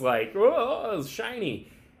was like, oh, it was shiny.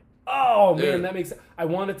 Oh, man, that makes... I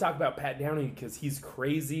want to talk about Pat Downey because he's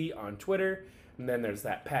crazy on Twitter, and then there's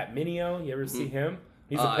that Pat Mineo. You ever see him?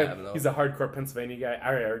 He's a hardcore Pennsylvania guy.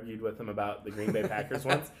 I argued with him about the Green Bay Packers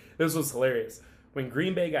once. This was hilarious. When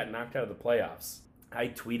Green Bay got knocked out of the playoffs, I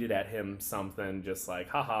tweeted at him something just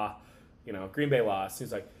haha, Green Bay lost.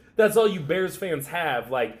 He's like, that's all you Bears fans have.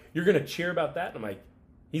 You're going to cheer about that? And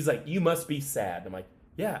he's like, you must be sad. I'm like,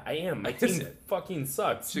 yeah, I am. My team fucking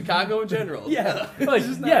sucks. Chicago in general. Yeah. It's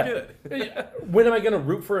just not good. When am I going to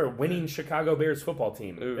root for a winning Chicago Bears football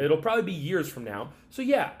team? Ooh. It'll probably be years from now. So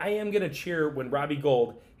yeah, I am going to cheer when Robbie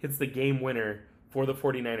Gould hits the game winner for the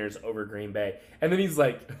 49ers over Green Bay. And then he's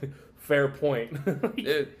like, fair point. Dude,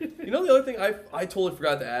 the other thing I totally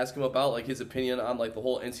forgot to ask him about, his opinion on, the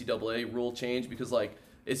whole NCAA rule change, because,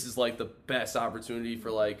 this is the best opportunity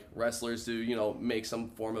for wrestlers to make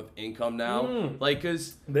some form of income now.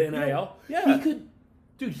 Because the NIL, yeah,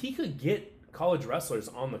 he could get college wrestlers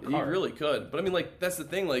on the card. He really could. But I mean, that's the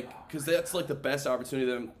thing, because that's the best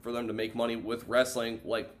opportunity for them to make money with wrestling,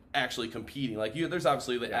 actually competing. There's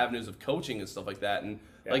obviously the avenues of coaching and stuff like that, and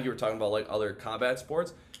you were talking about other combat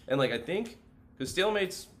sports, and I think because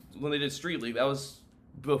Stalemates, when they did Street League, that was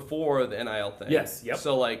before the NIL thing. Yes, yep.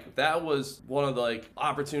 So that was one of the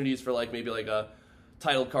opportunities for maybe a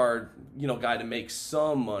title card, guy to make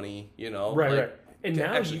some money, right. And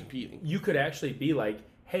now competing. You could actually be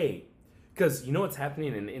hey, because what's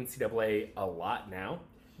happening in NCAA a lot now?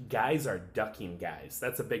 Guys are ducking guys.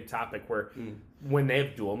 That's a big topic where when they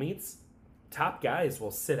have dual meets, top guys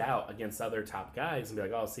will sit out against other top guys and be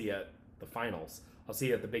like, oh, I'll see you at the finals. I'll see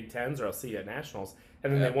you at the Big Tens, or I'll see you at nationals.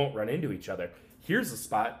 And then they won't run into each other. Here's a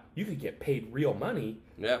spot you could get paid real money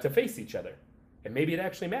to face each other. And maybe it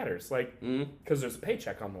actually matters, because there's a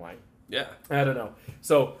paycheck on the line. Yeah. I don't know.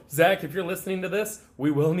 So, Zach, if you're listening to this,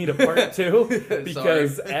 we will need a part 2,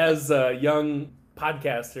 because as young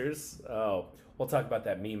podcasters, we'll talk about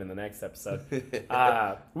that meme in the next episode.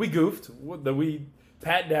 We goofed.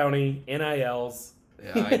 Pat Downey, NILs.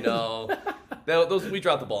 Yeah, I know. We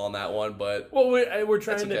dropped the ball on that one, but we're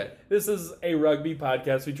trying to. This is a rugby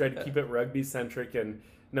podcast. We tried to keep it rugby centric, and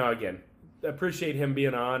again, appreciate him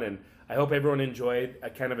being on, and I hope everyone enjoyed a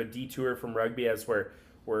kind of a detour from rugby, as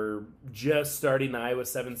we're just starting the Iowa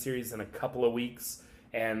 7 series in a couple of weeks,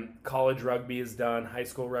 And college rugby is done. High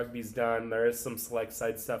school rugby is done. There is some select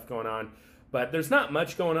side stuff going on. But there's not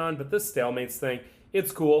much going on. But this Stalemates thing,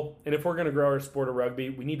 it's cool. And if we're going to grow our sport of rugby,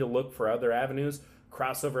 we need to look for other avenues.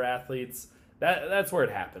 Crossover athletes. That's where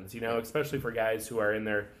it happens, especially for guys who are in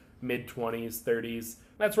their mid-20s, 30s.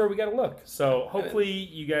 That's where we got to look. So hopefully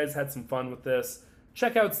you guys had some fun with this.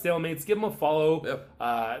 Check out Stalemates. Give them a follow.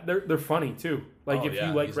 Yep. They're funny, too. If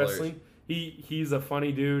you like wrestling, he's a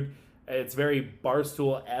funny dude. It's very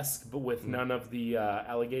Barstool-esque, but with none of the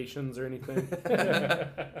allegations or anything.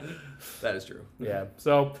 That is true. Yeah.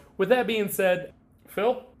 So with that being said,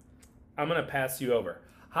 Phil, I'm going to pass you over.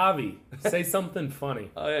 Javi, say something funny.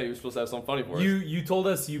 Oh, yeah, you were supposed to have something funny for us. You told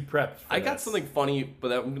us you prepped for I got this. something funny, but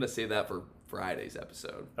I'm going to save that for Friday's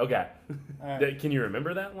episode. Okay. Right. Can you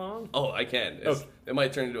remember that long? Oh, I can. It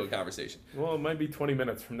might turn into a conversation. Well, it might be 20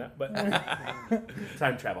 minutes from now, but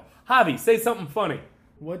time travel. Javi, say something funny.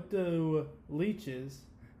 What do leeches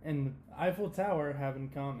and the Eiffel Tower have in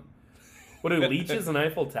common? What do leeches and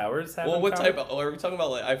Eiffel Towers have? Well, in what common? type of? Are we talking about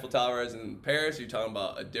like Eiffel Towers in Paris? Or are you talking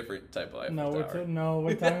about a different type of Eiffel Tower?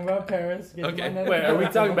 We're talking about Paris. Okay. Wait, are we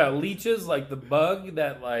talking about leeches like the bug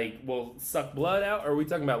that will suck blood out, or are we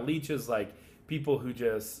talking about leeches like people who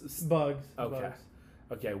just bugs? Okay. Bugs.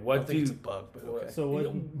 Okay. I What don't think do it's a bug, but okay. So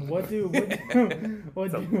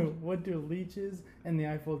what do leeches and the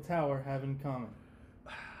Eiffel Tower have in common?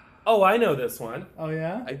 Oh, I know this one. Oh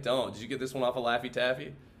yeah? I don't. Did you get this one off of Laffy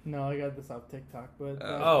Taffy? No, I got this off TikTok, but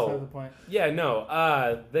that's Oh. beside the point. Yeah,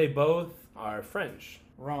 no. They both are French.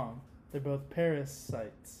 Wrong. They're both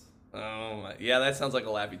parasites. Oh my. Yeah, that sounds like a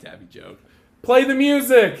Laffy Taffy joke. Play the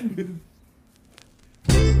music.